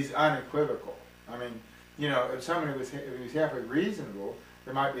he's unequivocal. I mean, you know, if somebody was halfway reasonable,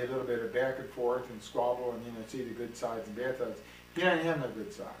 there might be a little bit of back and forth and squabble and, you know, see the good sides and bad sides. He doesn't have no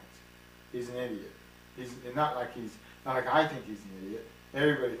good sides. He's an idiot. He's not like I think he's an idiot.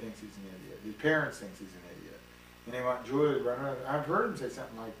 Everybody thinks he's an idiot. His parents think he's an idiot. And they want Julie to run around. I've heard him say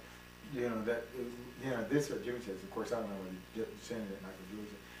something like, you know, that, you know, this is what Jimmy says. Of course, I don't know what he's saying it like what Julie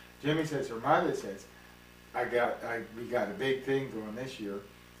says. Jimmy says, her mother says, we got a big thing going this year.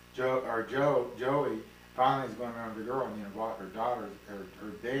 Joey finally is going around with a girl, and, you know, her daughter, her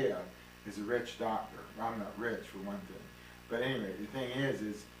dad is a rich doctor. I'm not rich, for one thing. But anyway, the thing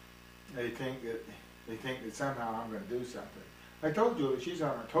is they think that somehow I'm going to do something. I told Julie she's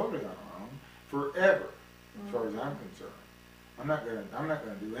totally on her own forever, as far as I'm concerned. I'm not going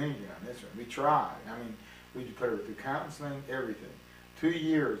to do anything on this one. We tried. I mean, we put her through counseling, everything. 2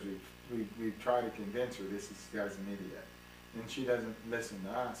 years we've tried to convince her this guy's an idiot, and she doesn't listen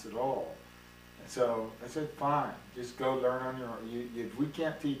to us at all. And so I said, fine, just go learn on your own. If we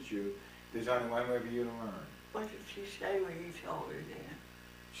can't teach you, there's only one way for you to learn. What did she say when you told her that?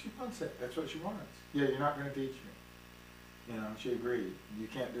 She wants it. That's what she wants. Yeah, you're not going to teach me. You know, she agreed. You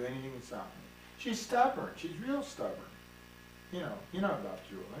can't do anything to stop me. She's stubborn. She's real stubborn. You know about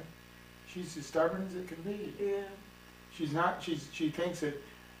Julie. She's as stubborn as it can be. Yeah. She's not, she thinks that,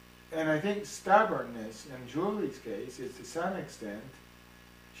 and I think stubbornness in Julie's case is to some extent,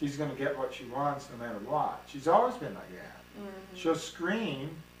 she's going to get what she wants no matter what. She's always been like that. Mm-hmm. She'll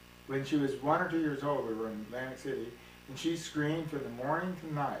scream. When she was 1 or 2 years old, we were in Atlantic City, and she screamed from the morning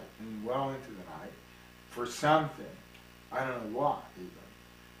to night, and well into the night, for something. I don't know what, even.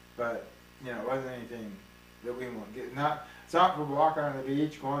 But, you know, it wasn't anything that we won't get. It's not for walking on the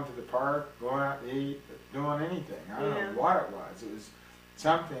beach, going to the park, going out to eat, doing anything. I don't know what it was. It was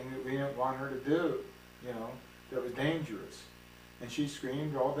something that we didn't want her to do, you know, that was dangerous. And she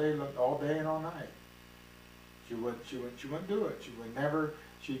screamed all day and all night. She wouldn't do it. She would never.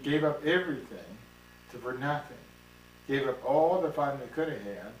 She gave up everything for nothing. Gave up all the fun we could have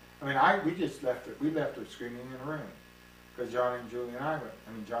had. I mean, we just left her. We left her screaming in the room because Johnny and Julie and I went.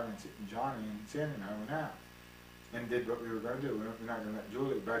 I mean, Johnny and Sandy and I went out and did what we were going to do. We're not going to let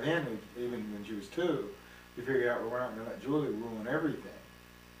Julie. By then, even when she was 2, we figured out we're not going to let Julie ruin everything.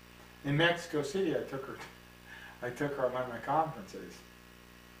 In Mexico City, I took her on one of my conferences,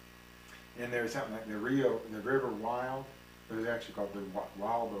 and there was something like the River Wild. It was actually called the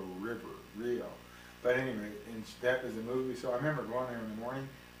Waldo River, Rio. But anyway, and that was a movie. So I remember going there in the morning.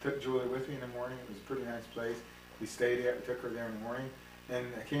 Took Julie with me in the morning. It was a pretty nice place. We stayed at. Took her there in the morning. And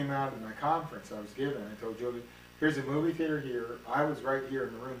I came out of my conference I was giving. I told Julie, "Here's a movie theater here." I was right here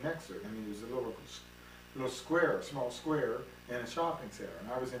in the room next to it. I mean, it was a little square, a small square, and a shopping center.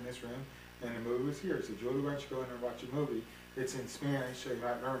 And I was in this room, and the movie was here. So Julie, why don't you go in there and watch a movie? It's in Spanish, so you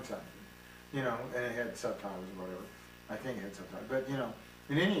might learn something. You know, and it had subtitles or whatever. I think it had subtitles. But, you know,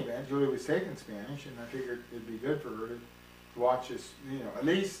 in any event, Julie was taking Spanish, and I figured it'd be good for her to watch this, you know, at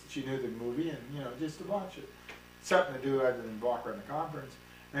least she knew the movie, and, you know, just to watch it. Something to do other than walk around the conference.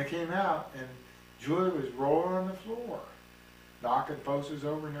 And I came out, and Julie was rolling on the floor, knocking posters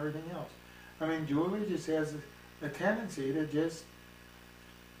over and everything else. I mean, Julie just has a tendency to just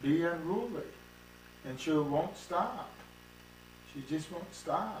be unruly, and she won't stop. She just won't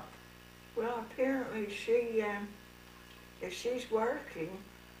stop. Well, apparently if she's working,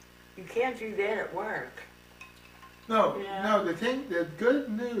 you can't do that at work. No, the good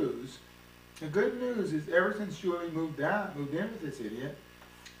news is ever since Julie moved in with this idiot,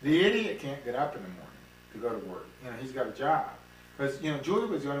 the idiot can't get up in the morning to go to work. You know, he's got a job. Because, you know, Julie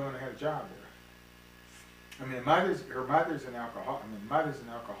was the only one who had a job there. I mean, her mother's an alcoholic.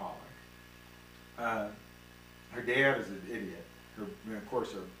 Her dad is an idiot. Of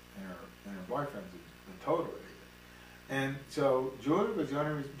course, her boyfriend's a total idiot. And so Julie was the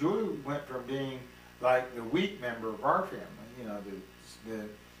only reason. Julie went from being like the weak member of our family, you know, the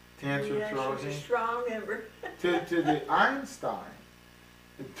tantrum throwing, she's a strong member, to the Einstein,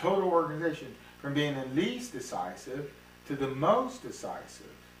 the total organization, from being the least decisive to the most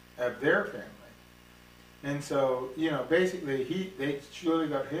decisive of their family. And so, you know, basically, Julie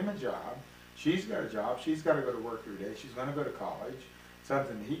got him a job. She's got a job. She's got to go to work every day. She's going to go to college,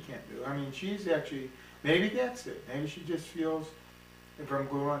 something that he can't do. I mean, she's actually, maybe that's it. Maybe she just feels from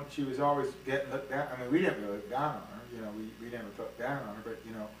growing, she was always getting looked down. I mean, we didn't really look down on her. You know, we never looked down on her, but,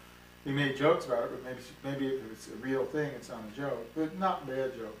 you know, we made jokes about it, but maybe if it's a real thing, it's not a joke. But not a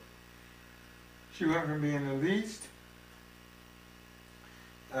bad joke. She went from being the least,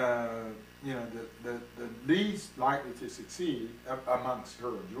 you know, the least likely to succeed amongst her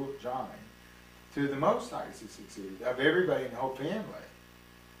and Johnny, to the most likely to succeed of everybody in the whole family.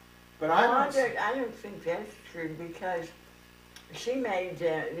 But I don't think that's true because she made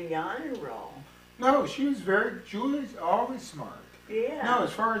the honor roll. No, Julie's always smart. Yeah. No,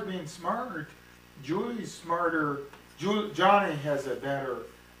 as far as being smart, Julie's smarter. Johnny has a better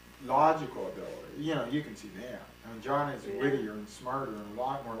logical ability. You know, you can see that. I mean, Johnny's wittier and smarter and a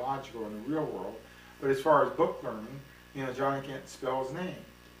lot more logical in the real world. But as far as book learning, you know, Johnny can't spell his name.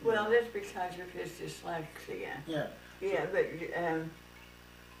 Well, that's because of his dyslexia. Yeah. Yeah, but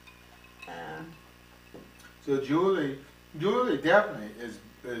so Julie definitely is.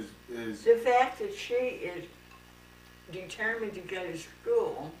 The fact that she is determined to go to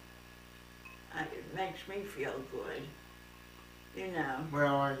school, it makes me feel good. You know.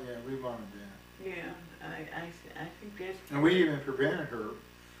 Well, yeah, we wanted that. Yeah, I think that's. And we even prevented her,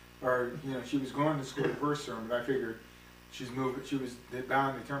 or you know, she was going to school the first term, but I figured she was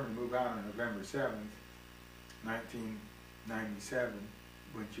determined to move out on November 7th, 1997,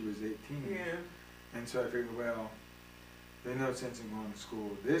 when she was 18. Yeah. And so I figured, well, there's no sense in going to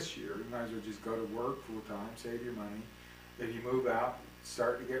school this year. You might as well just go to work full time, save your money. If you move out,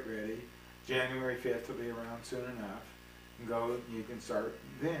 start to get ready. January 5th will be around soon enough. And go, you can start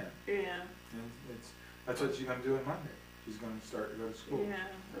then. Yeah. And that's what she's going to do on Monday. She's going to start to go to school. Yeah,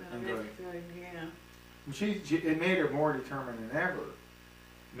 well, that's good, yeah. And it made her more determined than ever,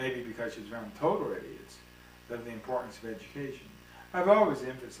 maybe because she's around total idiots, of the importance of education. I've always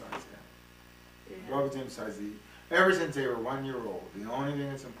emphasized that. Yeah. I've always emphasized ever since they were 1 year old, the only thing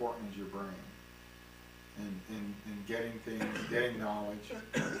that's important is your brain. And getting things, getting knowledge.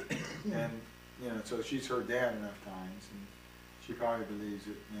 And, you know, so she's heard that enough times, and she probably believes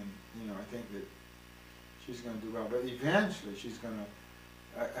it. And, you know, I think that she's going to do well. But eventually she's going to,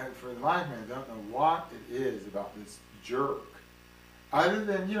 for the life of me, I don't know what it is about this jerk. Other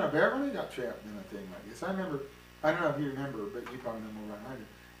than, you know, Beverly got trapped in a thing like this. I remember, I don't know if you remember, but you probably know more about it.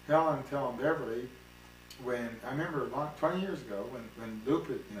 Helen telling Beverly, when, I remember 20 years ago, when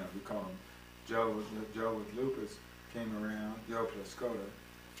Lupus, you know, we call him Joe with lupus, came around, Joe Plascota.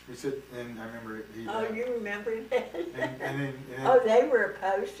 He said, and I remember he. Oh, you remember that? And then, oh, they were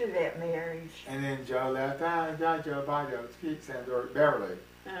opposed to that marriage. And then Joe left. Bye, Joe. Keep saying Beverly.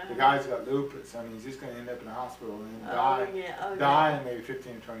 The guy's got lupus. I mean, he's just going to end up in the hospital and then die in maybe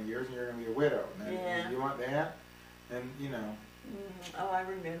 15 or 20 years, and you're going to be a widow. And you want that? And, you know. Oh, I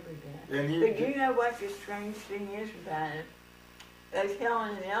remember that. And but you know what the strange thing is about it? As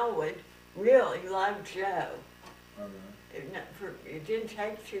Helen and Elwood really loved Joe. Okay. It didn't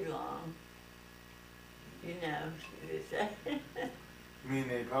take too long. You know. I mean,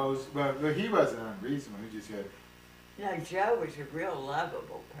 they posed, but he wasn't unreasonable. He just had. No, Joe was a real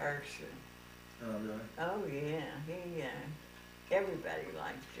lovable person. Oh, really? Oh, yeah. He, everybody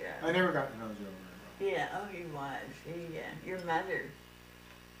liked Joe. I never got to know Joe very well. Yeah, oh, he was. He, your mother,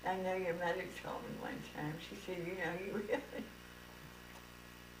 I know your mother told me one time, she said, you know, you really,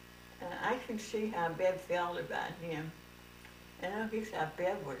 I can see how Bev felt about him. I know he thought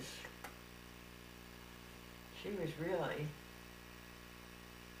Bev was, she was really,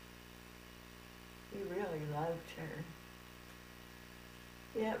 he really loved her.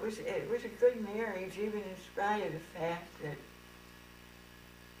 Yeah, it was a good marriage, even in spite of the fact that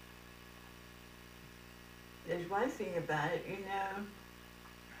there's one thing about it, you know,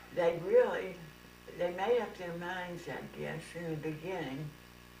 they made up their minds, I guess, in the beginning,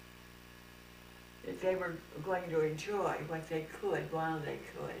 that they were going to enjoy what they could while they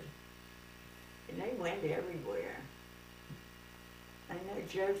could. And they went everywhere. I know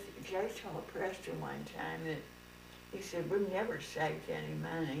Joe told Preston one time that he said, we've never saved any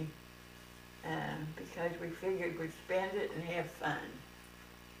money because we figured we'd spend it and have fun.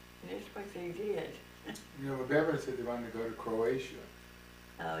 And that's what they did. You know, Beverly said they wanted to go to Croatia.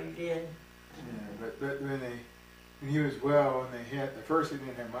 Oh, you did? Yeah, but when he was well, and they had, the first he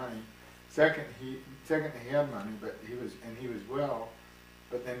didn't have money. Second he had money, but he was well,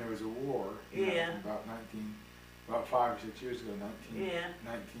 but then there was a war. Yeah. Know, about 5 or 6 years ago,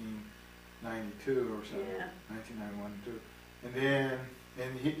 1992 or so. Yeah. 1991 and 2. And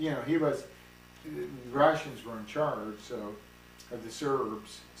then, he, you know, the Russians were in charge, so, of the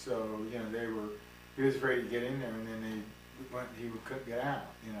Serbs, so, you know, he was afraid to get in there, and then he couldn't get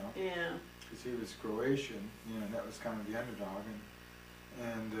out, you know. Yeah. Because he was Croatian, you know, and that was kind of the underdog,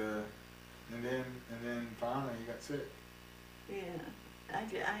 and then finally he got sick. Yeah, I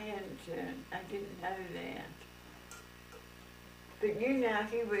didn't know that. But you know,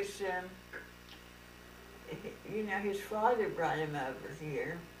 he was, you know, his father brought him over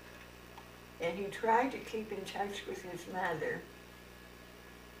here, and he tried to keep in touch with his mother,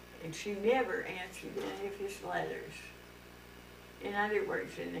 and she never answered any of his letters. In other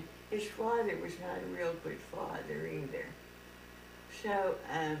words, his father was not a real good father either. So,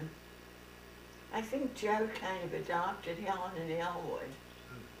 I think Joe kind of adopted Helen and Elwood.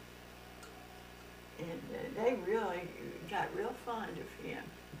 And they really got real fond of him.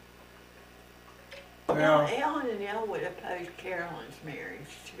 Well, Ellen and Elwood opposed Carolyn's marriage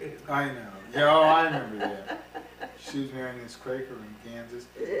too. I know. Yeah, oh, I remember that. She was marrying this Quaker in Kansas.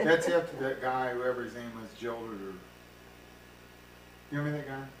 That's after that guy, whoever his name was, jilted her. You remember that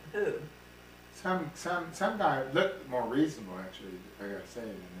guy? Who? Some guy looked more reasonable, actually, I gotta say,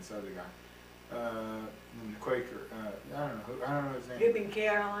 than this other guy. Than the Quaker. I don't know his name. You mean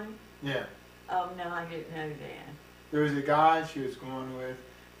Carolyn? Yeah. Oh no, I didn't know that. There was a guy she was going with.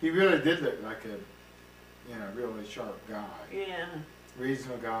 He really did look like a, you know, really sharp guy. Yeah.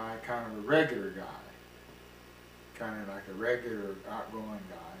 Reasonable guy, kind of a regular guy. Kind of like a regular, outgoing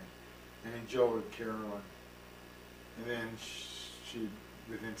guy. And he jilted Carolyn. And then she,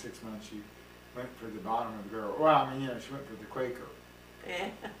 within 6 months, she went for the bottom of the barrel. Well, I mean, you know, she went for the Quaker. Yeah.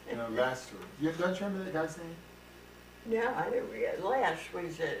 You know, Lester. Don't you remember that guy's name? No, I don't. Les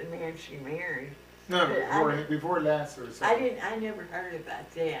was the man she married. No, But before Lester was something. I never heard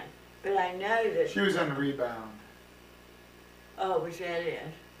about that. But I know that. She was on the rebound. Oh, was that it?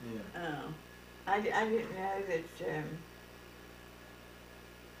 Yeah. Oh. I didn't know that.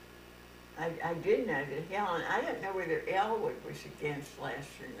 I did know that Helen. I don't know whether Elwood was against Les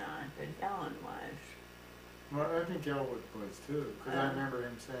or not, but Helen was. Well, I think Elwood was too, because I remember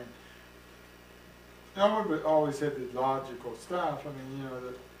him saying. Elwood always had the logical stuff. I mean, you know,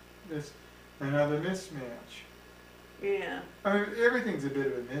 this another mismatch. Yeah. I mean, everything's a bit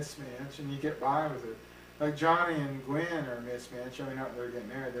of a mismatch, and you get by with it. Like Johnny and Gwen are a mismatch. I mean, not they're getting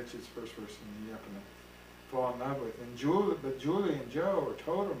married. That's just the first person you happen to fall in love with. And Julie and Joe are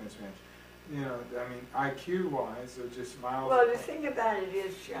total mismatch. You know, I mean, IQ-wise, they're just miles Well, the apart. thing about it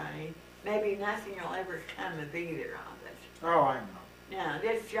is, Johnny, maybe nothing will ever come of either of it. Oh, I know. No,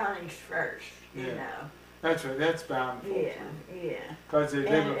 that's Johnny's first, you Yeah. know. That's right. That's bound for Yeah, yeah. because they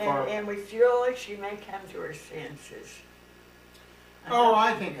live apart. And with Julie, she may come to her senses. Oh,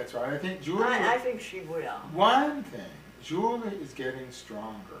 I think that's right. I think Julie. I think she will. One thing, Julie is getting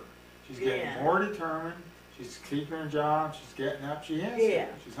stronger. She's getting Yeah. more determined. She's keeping her job. She's getting up. She has Yeah.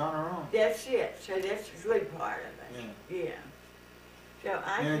 to. She's on her own. That's it. So that's the good part of it. Yeah. So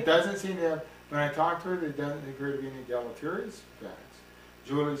I And think it doesn't seem to have, when I talk to her, there doesn't appear to be any deleterious effects.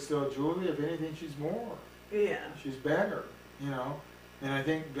 Julie's still Julie. If anything, she's more. Yeah. She's better, you know. And I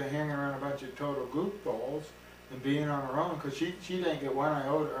think hanging around a bunch of total goofballs and being on her own, because she didn't get one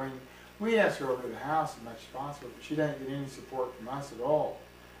iota. I mean, we asked her over to the house as much as possible, but she didn't get any support from us at all.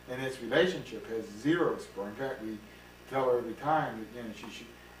 And this relationship has zero support. In fact, we tell her every time that, you know, she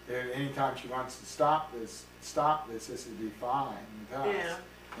should, anytime she wants to stop this would be fine with us. Yeah.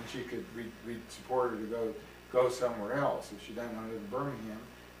 And she could, we'd support her to go somewhere else. If she doesn't want to live in Birmingham,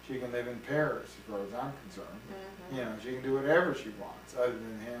 she can live in Paris, as far as I'm concerned. Mhm. You know, she can do whatever she wants, other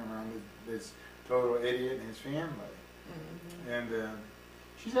than hang around with this total idiot and his family. Mhm. And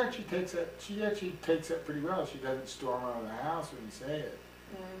she actually takes that pretty well. She doesn't storm out of the house when you say it.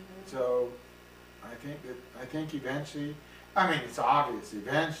 Mhm. So I think eventually, I mean, it's obvious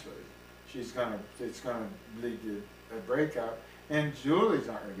eventually it's gonna lead to a breakup, and Julie's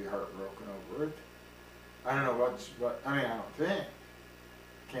not gonna be heartbroken over it. I don't know what I mean. I don't think.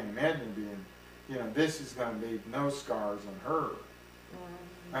 Can't imagine being, you know, this is gonna leave no scars on her.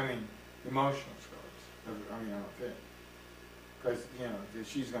 Mhm. I mean, emotional scars. I mean, I don't think. Because, you know, that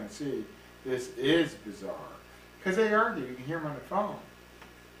she's going to see this is bizarre. Because they argue, you can hear them on the phone.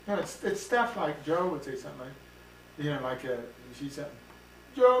 You know, it's stuff like Joe would say something like, you know, like she said,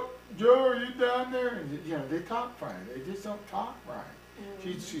 Joe, are you down there? And, you know, they talk funny. They just don't talk right.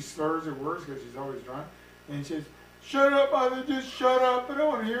 Mhm. She slurs her words because she's always drunk. And she says, shut up, mother, just shut up. I don't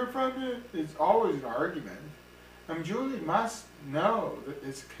want to hear from you. It's always an argument. And Julie must know that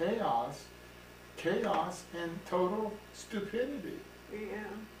it's chaos and total stupidity. Yeah.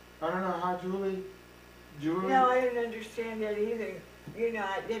 I don't know how Julie. No, I didn't understand that either. You know,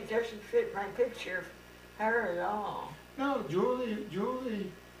 it doesn't fit my picture of her at all. No,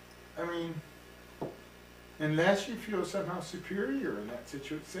 Julie, I mean, unless you feel somehow superior in that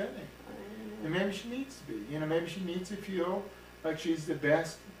setting. And maybe she needs to be. You know, maybe she needs to feel like she's the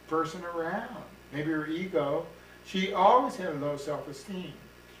best person around. Maybe her ego. She always had a low self-esteem.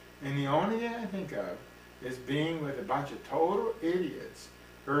 And the only thing I think of is being with a bunch of total idiots.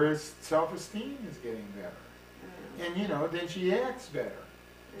 Her self-esteem is getting better. And you know, then she acts better.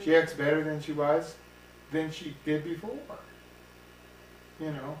 She acts better than she did before.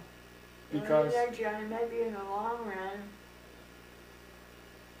 You know, because. Well, you know, Johnny, maybe in the long run,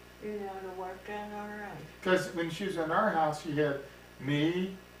 you know, it'll work out all right. Because when she was in our house, she had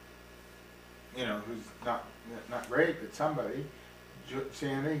me, you know, who's not great, but somebody.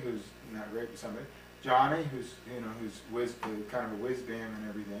 Sandy, who's not great, but somebody. Johnny, who's kind of a whiz bam and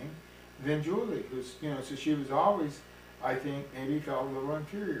everything. Then Julie, who's, you know, so she was always, I think, maybe felt a little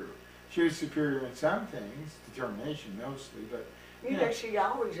inferior. She was superior in some things, determination mostly, but. You know, she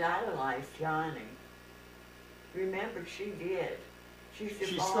always idolized Johnny. Remember, she did. She used to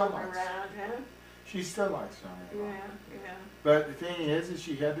follow him around, huh? She still likes Johnny. Yeah. But the thing is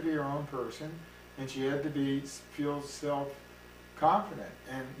she had to be her own person, and she had to feel self-confident.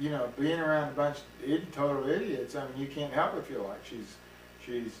 And you know, being around a bunch of total idiots, I mean, you can't help but feel like she's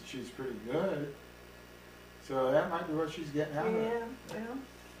pretty good. So that might be what she's getting out of it. Yeah, well,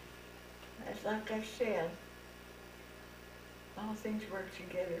 that's like I said. All things work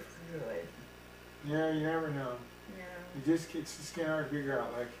together for good. Yeah, you never know. Yeah. It's just kind of hard to figure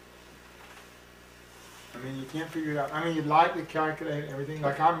out. Like, I mean, you can't figure it out. I mean, you'd like to calculate everything.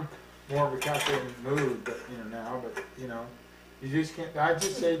 Like, I'm more of a calculating mood, but you know now. But you know, you just can't. I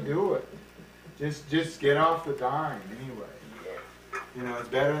just say do it. Just get off the dime anyway. You know, it's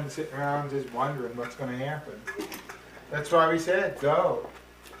better than sitting around just wondering what's going to happen. That's why we said go.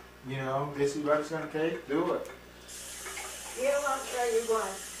 You know, this is what it's going to take. Do it. You know, I'll tell you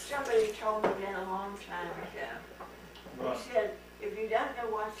what, somebody told me that a long time ago. He said, if you don't know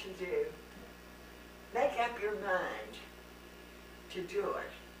what to do, make up your mind to do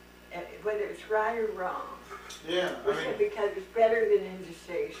it, whether it's right or wrong. Yeah, I mean, because it's better than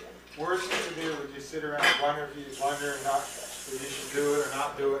indecision. Worst thing to do would just sit around and wonder if you not if you should do it or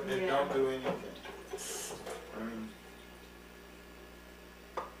not do it, and then don't do anything. I mean,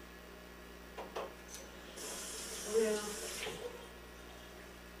 well,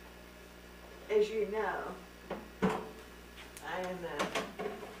 as you know, I am a